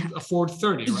can afford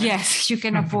 30, right? Yes, you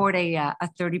can afford a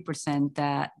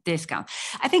 30% discount.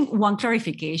 I think one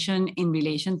clarification in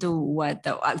relation to what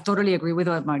I totally agree with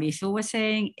what Mauricio was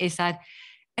saying is that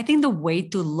I think the way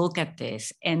to look at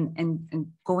this and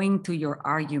going to your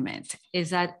argument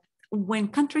is that when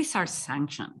countries are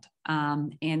sanctioned,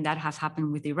 and that has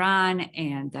happened with Iran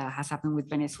and has happened with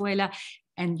Venezuela.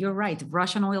 And you're right,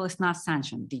 Russian oil is not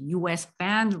sanctioned. The US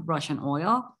banned Russian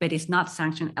oil, but it's not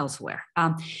sanctioned elsewhere.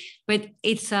 But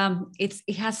it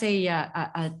has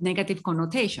a negative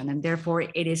connotation, and therefore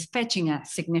it is fetching a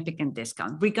significant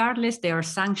discount, regardless they are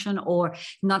sanctioned or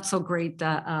not so great,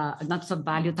 not so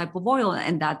value type of oil,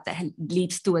 and that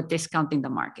leads to a discount in the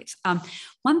markets.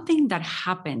 One thing that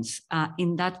happens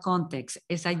in that context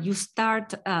is that you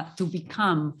start to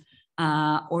become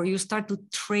or you start to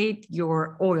trade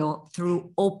your oil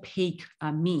through opaque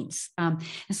means. And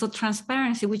so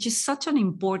transparency, which is such an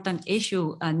important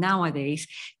issue nowadays,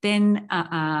 then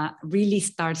really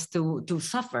starts to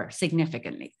suffer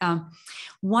significantly.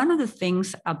 One of the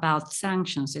things about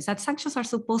sanctions is that sanctions are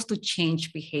supposed to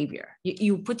change behavior.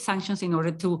 You put sanctions in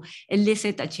order to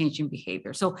elicit a change in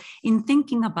behavior. So in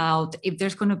thinking about if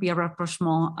there's going to be a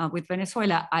rapprochement with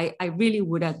Venezuela, I really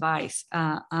would advise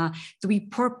to be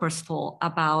purposeful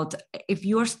about if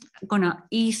you're going to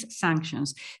ease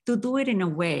sanctions, to do it in a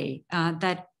way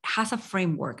that has a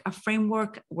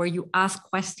framework where you ask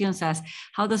questions as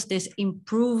how does this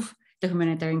improve the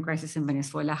humanitarian crisis in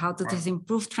Venezuela? How does this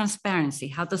improve transparency?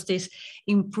 How does this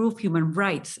improve human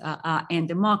rights and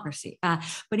democracy?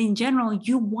 But in general,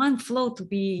 you want oil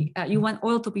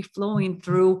to be flowing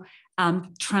through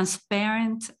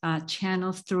transparent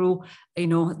channels, through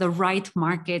the right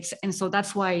markets, and so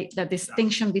that's why the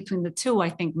distinction between the two, I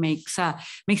think, makes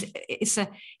it's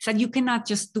that you cannot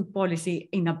just do policy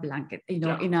in a blanket.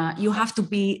 You have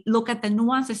to look at the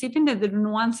nuances. Even the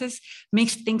nuances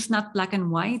makes things not black and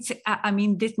white. I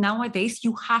mean, nowadays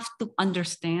you have to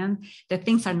understand that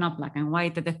things are not black and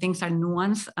white, that the things are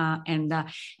nuanced,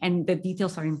 and the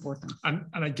details are important. And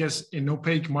I guess in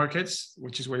opaque markets,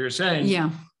 which is what you're saying, yeah.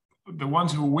 The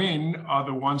ones who win are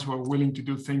the ones who are willing to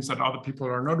do things that other people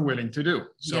are not willing to do.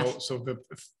 So, yes. So the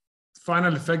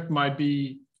final effect might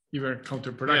be even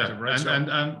counterproductive, right?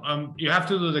 And you have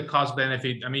to do the cost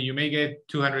benefit. I mean, you may get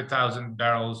 200,000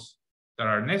 barrels that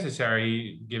are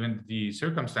necessary given the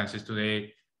circumstances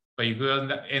today, but you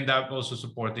could end up also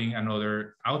supporting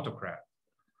another autocrat,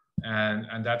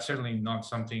 and that's certainly not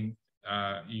something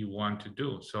you want to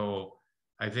do. So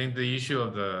I think the issue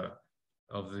of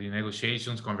the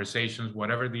negotiations, conversations,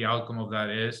 whatever the outcome of that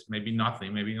is, maybe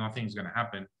nothing is going to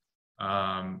happen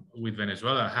with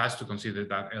Venezuela, has to consider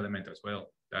that element as well,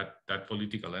 that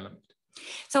political element.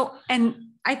 So, and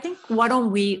I think why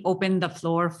don't we open the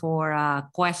floor for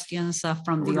questions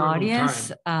from the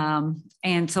audience?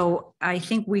 And so I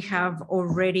think we have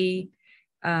already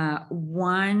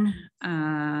one.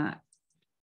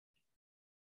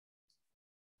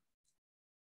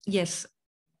 Yes.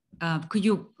 Could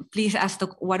you please ask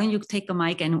why don't you take the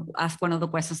mic and ask one of the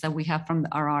questions that we have from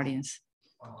our audience?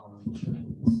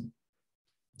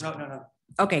 No.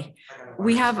 Okay,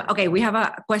 we have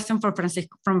a question from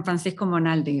Francisco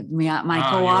Monaldi, my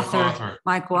co-author.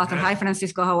 Hi,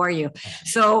 Francisco, how are you?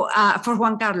 So for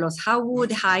Juan Carlos, how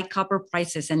would high copper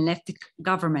prices and leftist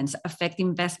governments affect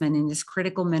investment in this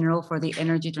critical mineral for the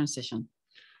energy transition?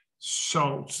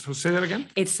 So say that again.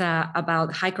 It's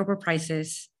about high copper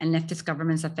prices and leftist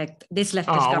governments affect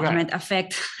government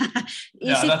affect.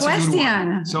 Easy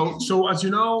question. So as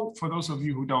you know, for those of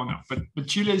you who don't know, but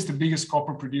Chile is the biggest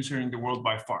copper producer in the world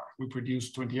by far. We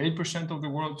produce 28% of the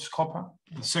world's copper.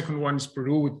 The second one is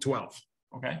Peru with 12.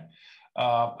 Okay,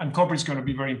 and copper is going to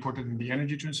be very important in the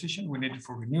energy transition. We need it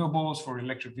for renewables, for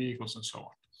electric vehicles, and so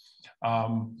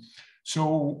on.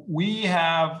 So we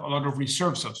have a lot of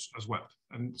reserves as well.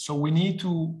 And so we need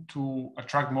to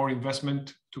attract more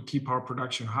investment to keep our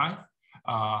production high.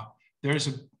 There's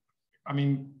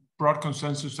broad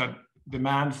consensus that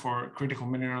demand for critical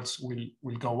minerals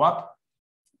will go up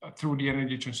through the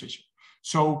energy transition.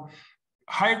 So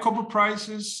higher copper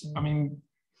prices,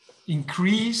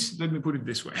 increase, let me put it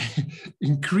this way,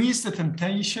 increase the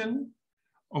temptation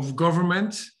of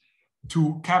government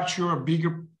to capture a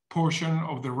bigger portion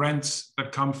of the rents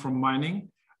that come from mining.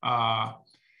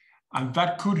 And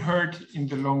that could hurt in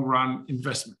the long run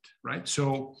investment, right?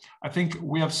 So I think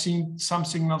we have seen some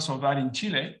signals of that in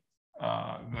Chile.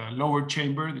 The lower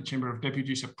chamber, the Chamber of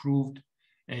Deputies, approved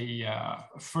a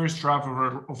first draft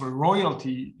of a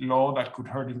royalty law that could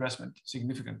hurt investment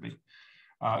significantly.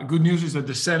 Good news is that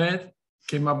the Senate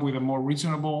came up with a more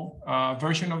reasonable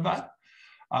version of that.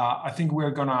 I think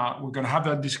we're gonna have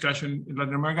that discussion in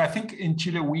Latin America. I think in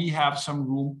Chile we have some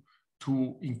room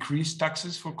to increase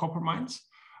taxes for copper mines.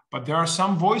 But there are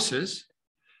some voices,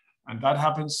 and that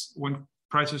happens when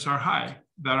prices are high,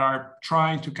 that are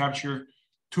trying to capture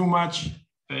too much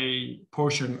a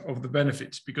portion of the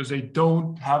benefits because they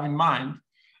don't have in mind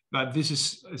that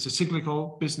it's a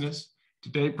cyclical business.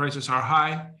 Today prices are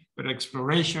high, but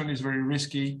exploration is very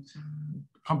risky.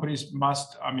 Companies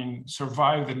must,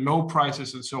 survive the low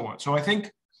prices and so on. So I think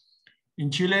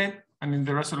in Chile and in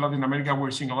the rest of Latin America, we're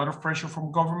seeing a lot of pressure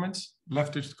from governments,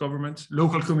 leftist governments,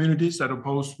 local communities that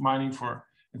oppose mining for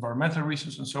environmental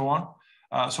reasons and so on.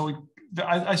 So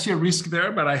I see a risk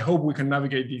there, but I hope we can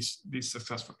navigate these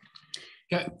successfully.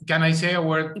 Can I say a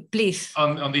word, please,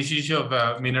 on this issue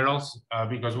of minerals?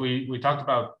 Because we talked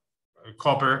about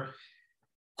copper.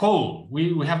 Coal,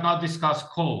 we have not discussed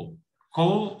coal.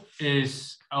 Coal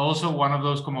is also one of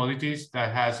those commodities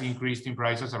that has increased in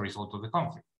price as a result of the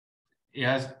conflict. It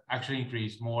has actually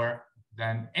increased more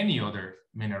than any other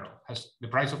mineral. The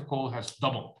price of coal has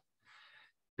doubled.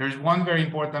 There's one very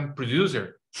important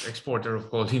exporter of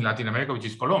coal in Latin America, which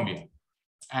is Colombia.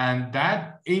 And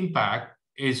that impact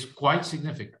is quite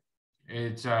significant.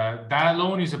 It's that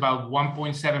alone is about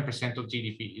 1.7% of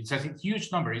GDP. It's a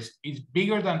huge number. It's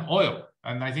bigger than oil.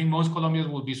 And I think most Colombians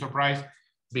will be surprised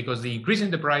because the increase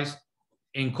in the price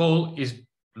in coal is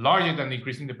larger than the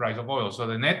increase in the price of oil. So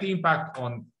the net impact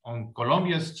on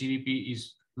Colombia's GDP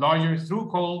is larger through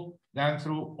coal than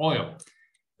through oil.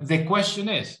 The question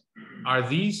is, are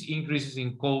these increases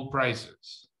in coal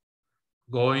prices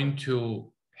going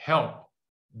to help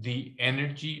the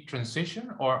energy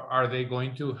transition, or are they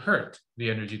going to hurt the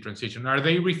energy transition? Are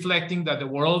they reflecting that the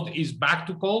world is back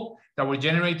to coal, that we're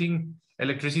generating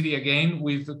electricity again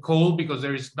with coal because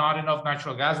there is not enough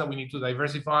natural gas, that we need to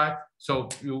diversify? So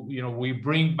we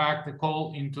bring back the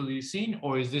coal into the scene,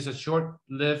 or is this a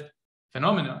short-lived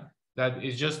phenomenon that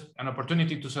is just an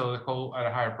opportunity to sell the coal at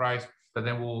a higher price, but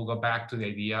then we'll go back to the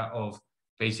idea of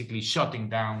basically shutting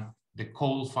down the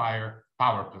coal-fired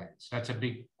power plants? That's a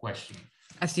big question.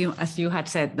 As you had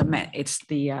said, it's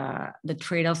the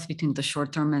trade-offs between the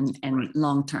short term and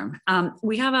long term.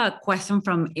 We have a question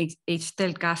from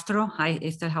Estel Castro. Hi,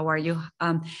 Estel, how are you?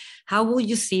 How will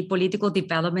you see political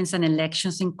developments and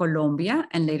elections in Colombia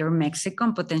and later Mexico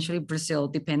and potentially Brazil,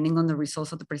 depending on the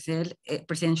results of the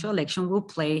presidential election, will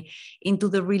play into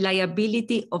the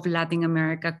reliability of Latin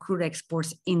America crude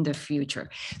exports in the future?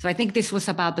 So I think this was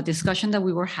about the discussion that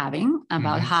we were having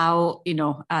about how,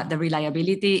 the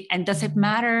reliability, and does it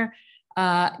matter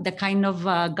the kind of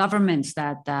governments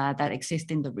that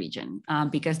exist in the region,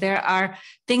 because there are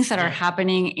things that are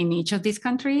happening in each of these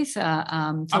countries.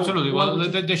 Absolutely. Well,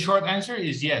 the short answer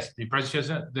is yes. The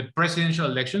presidential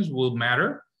elections will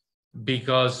matter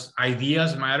because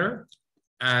ideas matter,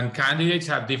 and candidates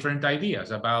have different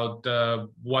ideas about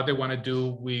what they want to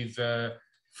do with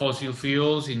fossil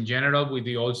fuels in general, with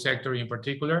the oil sector in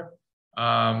particular.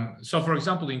 So, for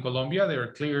example, in Colombia, there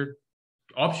are clear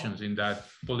options in that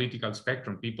political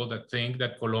spectrum. People that think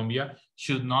that Colombia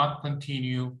should not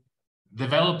continue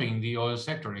developing the oil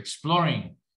sector,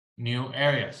 exploring new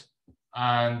areas,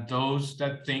 and those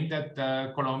that think that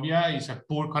Colombia is a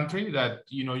poor country, that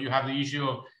you have the issue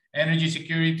of energy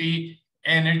security,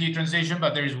 energy transition,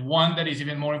 but there is one that is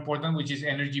even more important, which is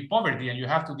energy poverty, and you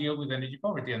have to deal with energy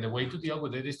poverty, and the way to deal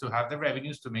with it is to have the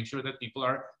revenues to make sure that people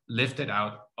are lifted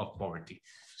out of poverty,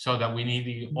 so that we need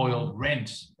the oil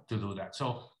rents to do that.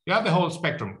 So you have the whole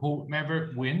spectrum.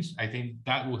 Whomever wins, I think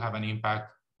that will have an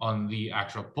impact on the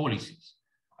actual policies.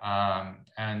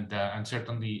 And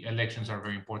certainly elections are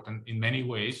very important in many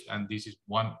ways, and this is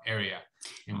one area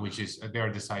in which they are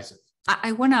decisive.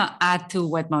 I want to add to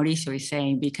what Mauricio is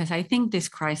saying, because I think this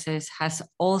crisis has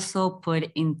also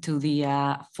put into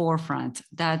the forefront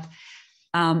that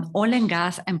oil and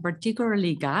gas, and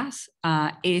particularly gas,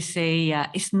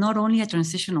 is not only a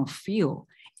transitional fuel.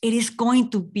 It is going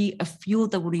to be a fuel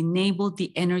that would enable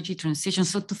the energy transition.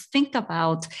 So to think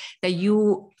about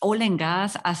oil and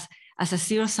gas as a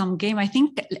zero-sum game, I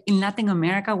think in Latin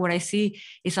America, what I see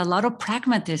is a lot of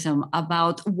pragmatism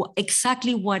about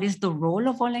exactly what is the role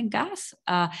of oil and gas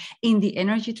in the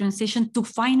energy transition, to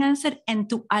finance it and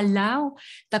to allow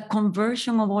the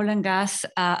conversion of oil and gas,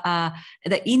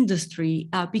 the industry,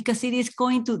 because it is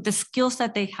going to, the skills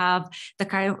that they have, the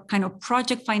kind of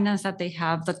project finance that they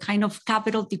have, the kind of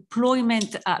capital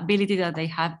deployment ability that they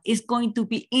have, is going to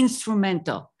be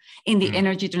instrumental in the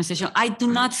energy transition. I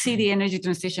do not see the energy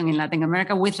transition in Latin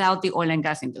America without the oil and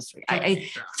gas industry.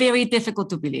 It's very difficult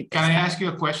to believe this. Can I ask you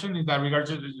a question in that regard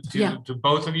to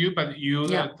both of you? But you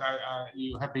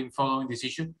have been following this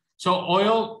issue. So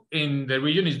oil in the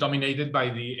region is dominated by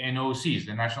the NOCs,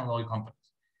 the national oil companies.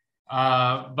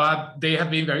 But they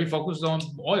have been very focused on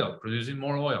oil, producing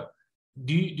more oil.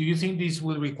 Do you think this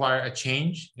will require a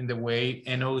change in the way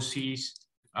NOCs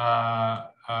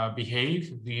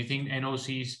behave? Do you think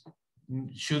NOCs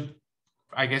should,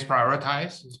 I guess,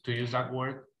 prioritize, to use that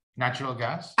word, natural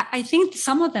gas? I think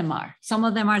some of them are. Some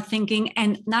of them are thinking,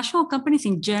 and national companies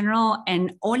in general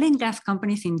and oil and gas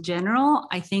companies in general,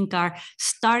 I think, are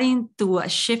starting to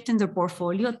shift in their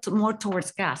portfolio more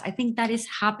towards gas. I think that is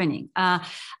happening. And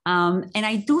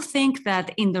I do think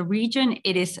that in the region,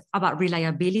 it is about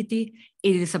reliability.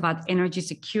 It is about energy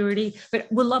security, but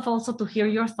we'd love also to hear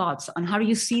your thoughts on how do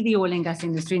you see the oil and gas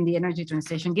industry in the energy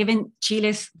transition, given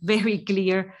Chile's very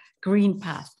clear green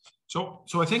path. So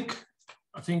I think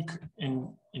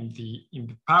in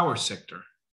the power sector,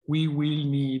 we will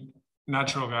need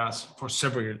natural gas for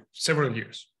several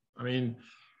years. I mean,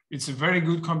 it's a very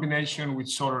good combination with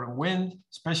solar and wind,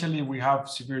 especially if we have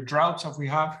severe droughts as we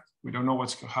have. We don't know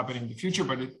what's happening in the future,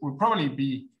 but it will probably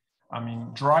be,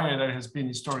 drier than it has been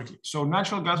historically. So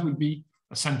natural gas will be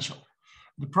essential.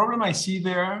 The problem I see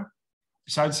there,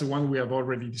 besides the one we have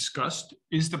already discussed,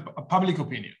 is the public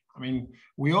opinion. I mean,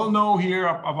 we all know here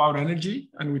about energy,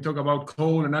 and we talk about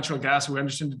coal and natural gas, we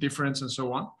understand the difference and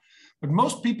so on. But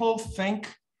most people think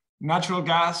natural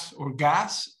gas or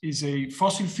gas is a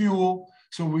fossil fuel,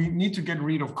 so we need to get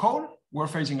rid of coal. We're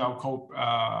phasing out coal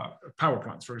power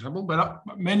plants, for example. But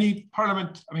many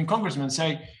congressmen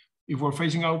say, if we're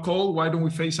phasing out coal, why don't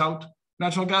we phase out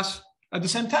natural gas at the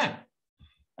same time?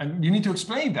 And you need to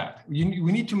explain that. We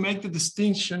need to make the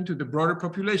distinction to the broader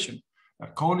population.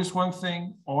 That coal is one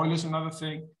thing, oil is another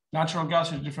thing, natural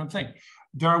gas is a different thing.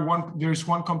 There's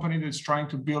one company that's trying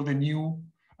to build a new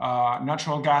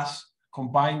natural gas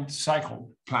combined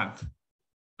cycle plant.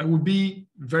 That would be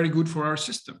very good for our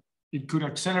system. It could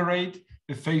accelerate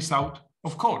the phase out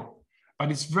of coal,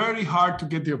 but it's very hard to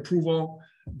get the approval,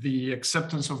 the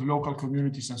acceptance of local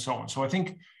communities and so on. So I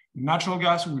think natural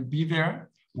gas will be there.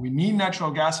 We need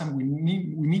natural gas, and we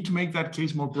need to make that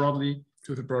case more broadly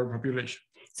to the broader population.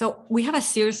 So we have a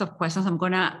series of questions. I'm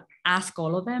going to ask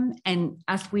all of them. And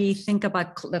as we think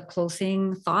about the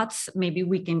closing thoughts, maybe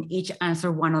we can each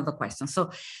answer one of the questions.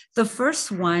 So the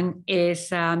first one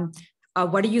is,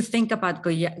 What do you think about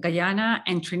Guyana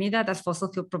and Trinidad as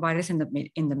fossil fuel providers in the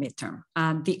midterm?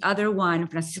 The other one,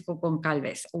 Francisco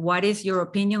Goncalves, what is your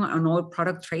opinion on oil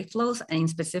product trade flows, and in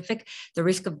specific, the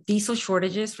risk of diesel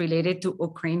shortages related to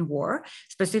Ukraine war,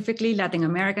 specifically Latin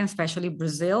America, especially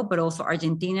Brazil, but also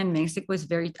Argentina and Mexico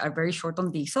are very short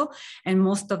on diesel, and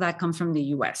most of that comes from the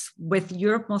US. With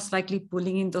Europe most likely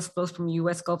pulling in those flows from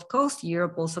US Gulf Coast,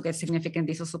 Europe also gets significant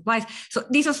diesel supplies. So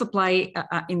diesel supply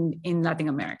in Latin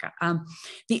America.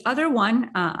 The other one,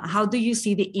 how do you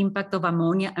see the impact of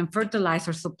ammonia and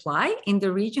fertilizer supply in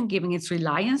the region, given its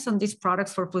reliance on these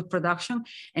products for food production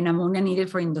and ammonia needed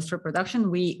for industrial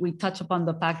production? We touch upon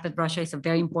the fact that Russia is a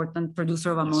very important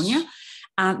producer of ammonia.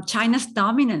 China's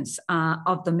dominance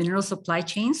of the mineral supply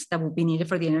chains that will be needed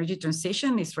for the energy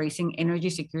transition is raising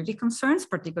energy security concerns,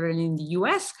 particularly in the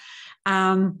US.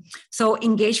 So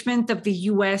engagement of the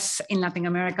US in Latin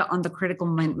America on the critical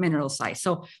mineral side.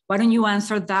 So why don't you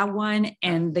answer that one?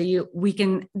 And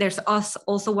there's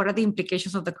also, what are the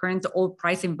implications of the current oil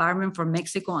price environment for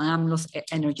Mexico and AMLO's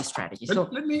energy strategy? So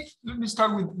let me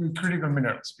start with critical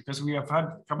minerals, because we have had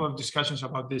a couple of discussions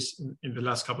about this in the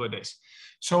last couple of days.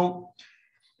 So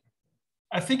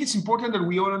I think it's important that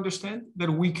we all understand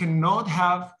that we cannot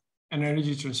have an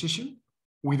energy transition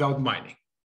without mining,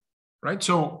 right?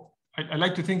 So I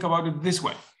like to think about it this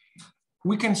way.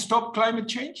 We can stop climate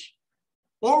change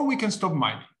or we can stop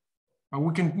mining, but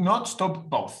we cannot stop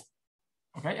both,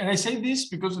 okay? And I say this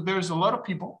because there's a lot of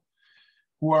people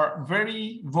who are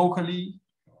very vocally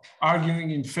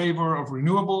arguing in favor of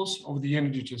renewables, of the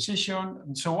energy transition,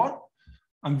 and so on.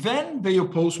 And then they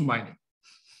oppose mining.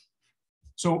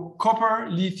 So copper,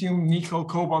 lithium, nickel,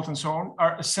 cobalt, and so on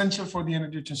are essential for the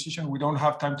energy transition. We don't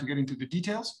have time to get into the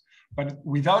details, but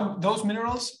without those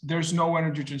minerals, there's no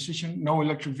energy transition, no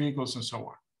electric vehicles, and so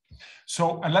on.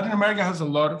 So, and Latin America has a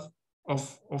lot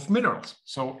of minerals.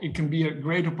 So it can be a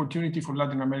great opportunity for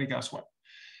Latin America as well.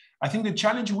 I think the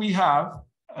challenge we have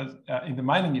in the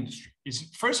mining industry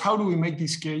is, first, how do we make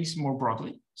this case more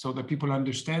broadly so that people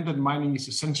understand that mining is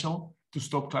essential to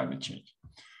stop climate change?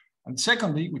 And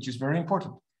secondly, which is very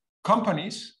important,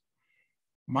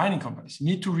 mining companies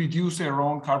need to reduce their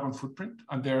own carbon footprint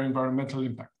and their environmental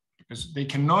impact, because they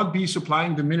cannot be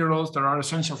supplying the minerals that are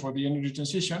essential for the energy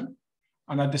transition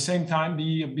and at the same time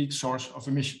be a big source of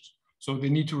emissions. So they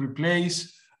need to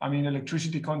replace,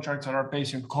 electricity contracts that are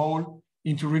based on coal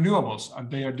into renewables, and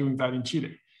they are doing that in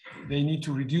Chile. They need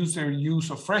to reduce their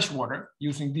use of fresh water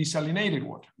using desalinated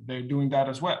water. They're doing that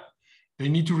as well. They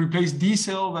need to replace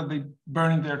diesel that they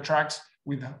burn in their trucks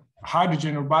with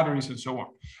hydrogen or batteries and so on.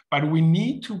 But we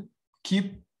need to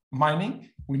keep mining.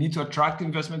 We need to attract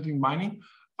investment in mining.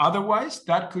 Otherwise,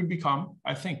 that could become,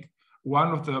 I think,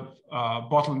 one of the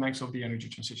bottlenecks of the energy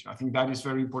transition. I think that is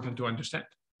very important to understand.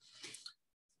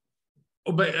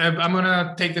 Oh, but I'm going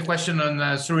to take the question on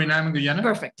Suriname and Guyana.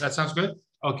 Perfect. That sounds good.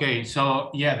 Okay, so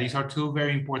yeah, these are two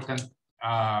very important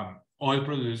oil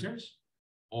producers,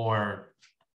 or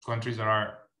countries that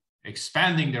are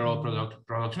expanding their oil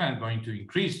production and going to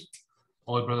increase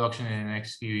oil production in the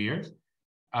next few years.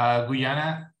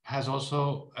 Guyana has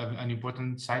also an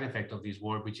important side effect of this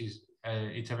war, which is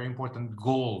it's a very important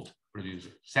gold producer.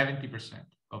 70%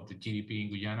 of the GDP in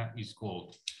Guyana is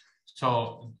gold.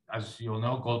 So as you all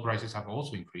know, gold prices have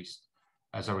also increased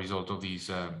as a result of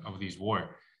this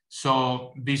war.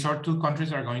 So these are two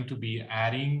countries that are going to be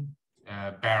adding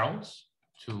barrels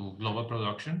to global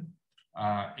production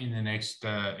in the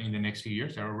next few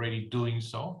years. They're already doing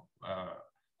so.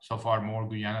 So far, more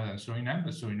Guyana than Suriname,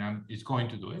 but Suriname is going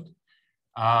to do it.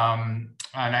 And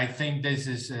I think this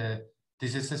is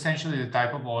essentially the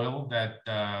type of oil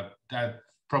that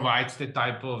provides the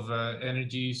type of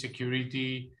energy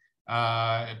security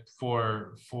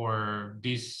for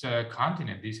this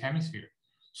continent, this hemisphere.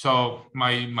 So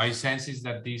my sense is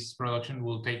that this production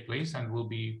will take place and will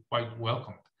be quite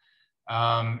welcomed.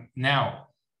 Now,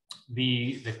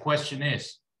 the question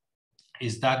is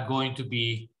that going to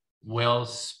be well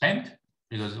spent?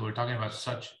 Because we're talking about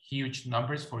such huge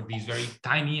numbers for these very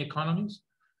tiny economies.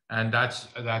 And that's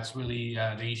really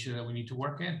the issue that we need to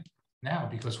work in now,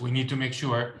 because we need to make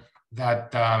sure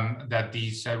that that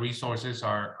these resources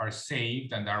are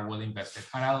saved and are well invested.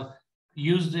 And I'll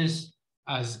use this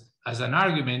as an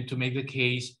argument to make the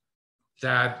case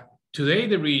that today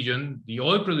the region, the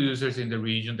oil producers in the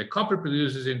region, the copper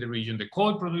producers in the region, the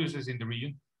coal producers in the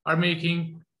region are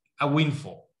making a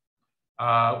windfall.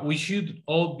 We should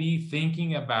all be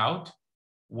thinking about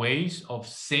ways of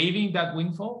saving that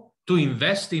windfall to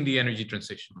invest in the energy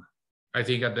transition. I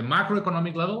think at the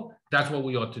macroeconomic level, that's what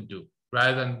we ought to do,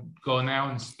 rather than go now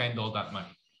and spend all that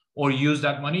money or use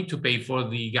that money to pay for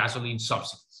the gasoline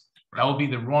subsidies. That would be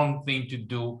the wrong thing to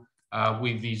do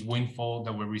with these windfall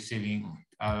that we're receiving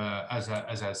as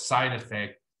a side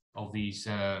effect of these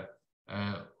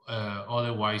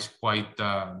otherwise quite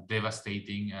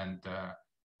devastating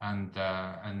and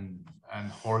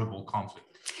horrible conflict.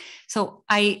 So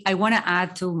I want to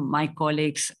add to my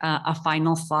colleagues a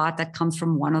final thought that comes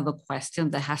from one of the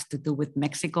questions that has to do with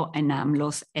Mexico and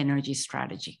AMLO's energy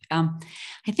strategy.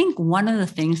 I think one of the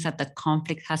things that the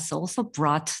conflict has also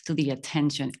brought to the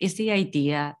attention is the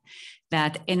idea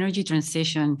that energy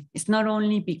transition is not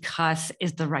only because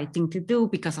it's the right thing to do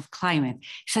because of climate,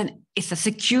 it's a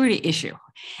security issue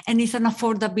and it's an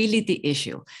affordability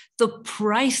issue. The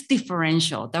price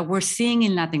differential that we're seeing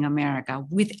in Latin America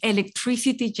with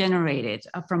electricity generated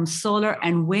from solar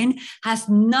and wind has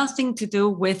nothing to do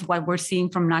with what we're seeing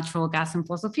from natural gas and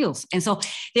fossil fuels. And so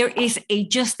there is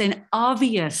just an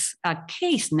obvious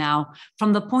case now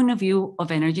from the point of view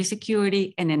of energy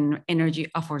security and energy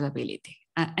affordability.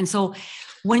 And so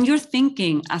when you're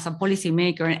thinking as a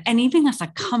policymaker and even as a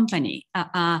company,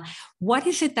 what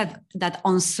is it that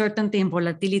uncertainty and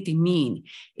volatility mean?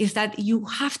 Is that you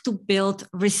have to build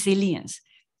resilience.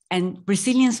 And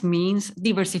resilience means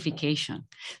diversification.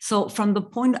 So from the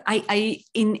point,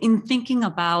 in thinking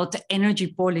about energy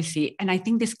policy, and I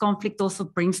think this conflict also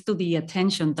brings to the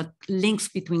attention the links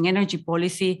between energy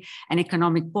policy and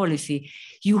economic policy,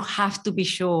 you have to be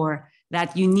sure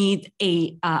that you need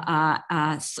a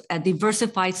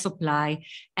diversified supply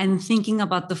and thinking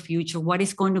about the future, what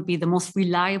is going to be the most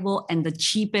reliable and the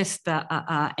cheapest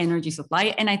energy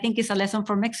supply. And I think it's a lesson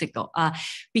for Mexico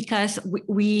because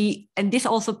and this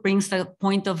also brings the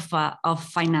point of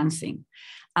financing.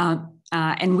 And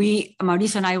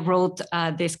Mauricio and I wrote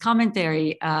this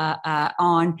commentary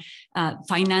on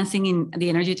financing in the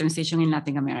energy transition in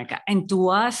Latin America. And to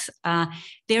us,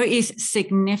 there is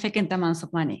significant amounts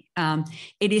of money.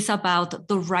 It is about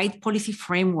the right policy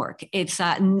framework.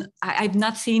 I've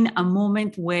not seen a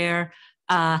moment where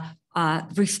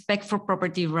respect for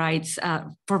property rights,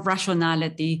 for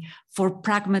rationality, for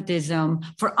pragmatism,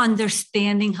 for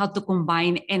understanding how to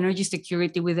combine energy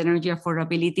security with energy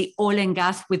affordability, oil and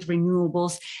gas with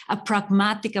renewables. A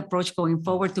pragmatic approach going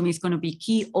forward to me is going to be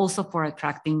key also for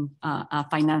attracting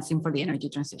financing for the energy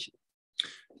transition.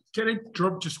 Can I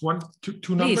drop just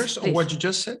two numbers on what you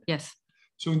just said? Yes.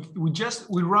 So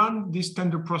we run these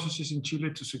tender processes in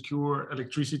Chile to secure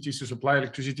electricity, to supply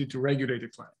electricity to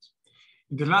regulated clients.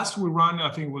 The last we run, I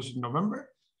think, was in November.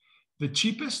 The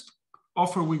cheapest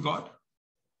offer we got,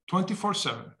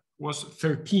 24/7, was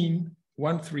 $13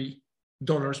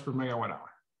 per megawatt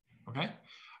hour. Okay,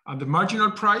 and the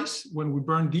marginal price when we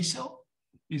burn diesel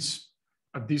is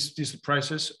at these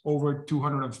prices over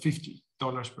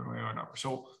 $250 per megawatt hour.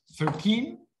 So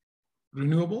 13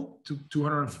 renewable to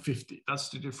 250. That's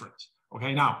the difference.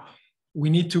 Okay, now we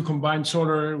need to combine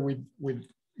solar with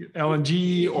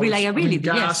LNG or reliability,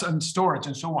 gas, yes, and storage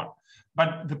and so on.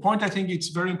 But the point, I think it's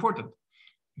very important.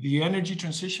 The energy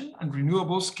transition and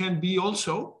renewables can be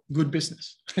also good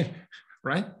business,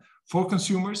 right? For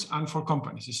consumers and for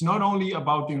companies. It's not only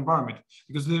about the environment,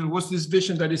 because there was this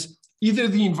vision that is either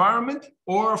the environment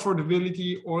or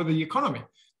affordability or the economy.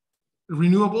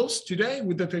 Renewables today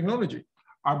with the technology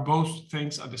are both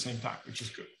things at the same time, which is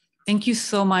good. Thank you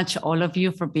so much, all of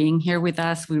you, for being here with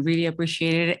us. We really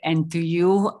appreciate it. And to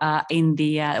you in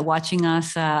the watching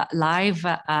us live,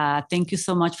 thank you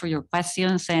so much for your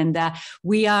questions. And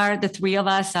the three of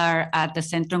us are at the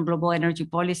Center on Global Energy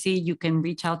Policy. You can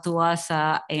reach out to us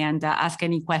and ask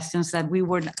any questions that we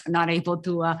were not able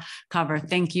to cover.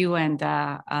 Thank you and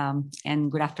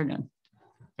good afternoon.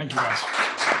 Thank you, guys.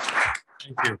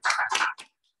 Thank you.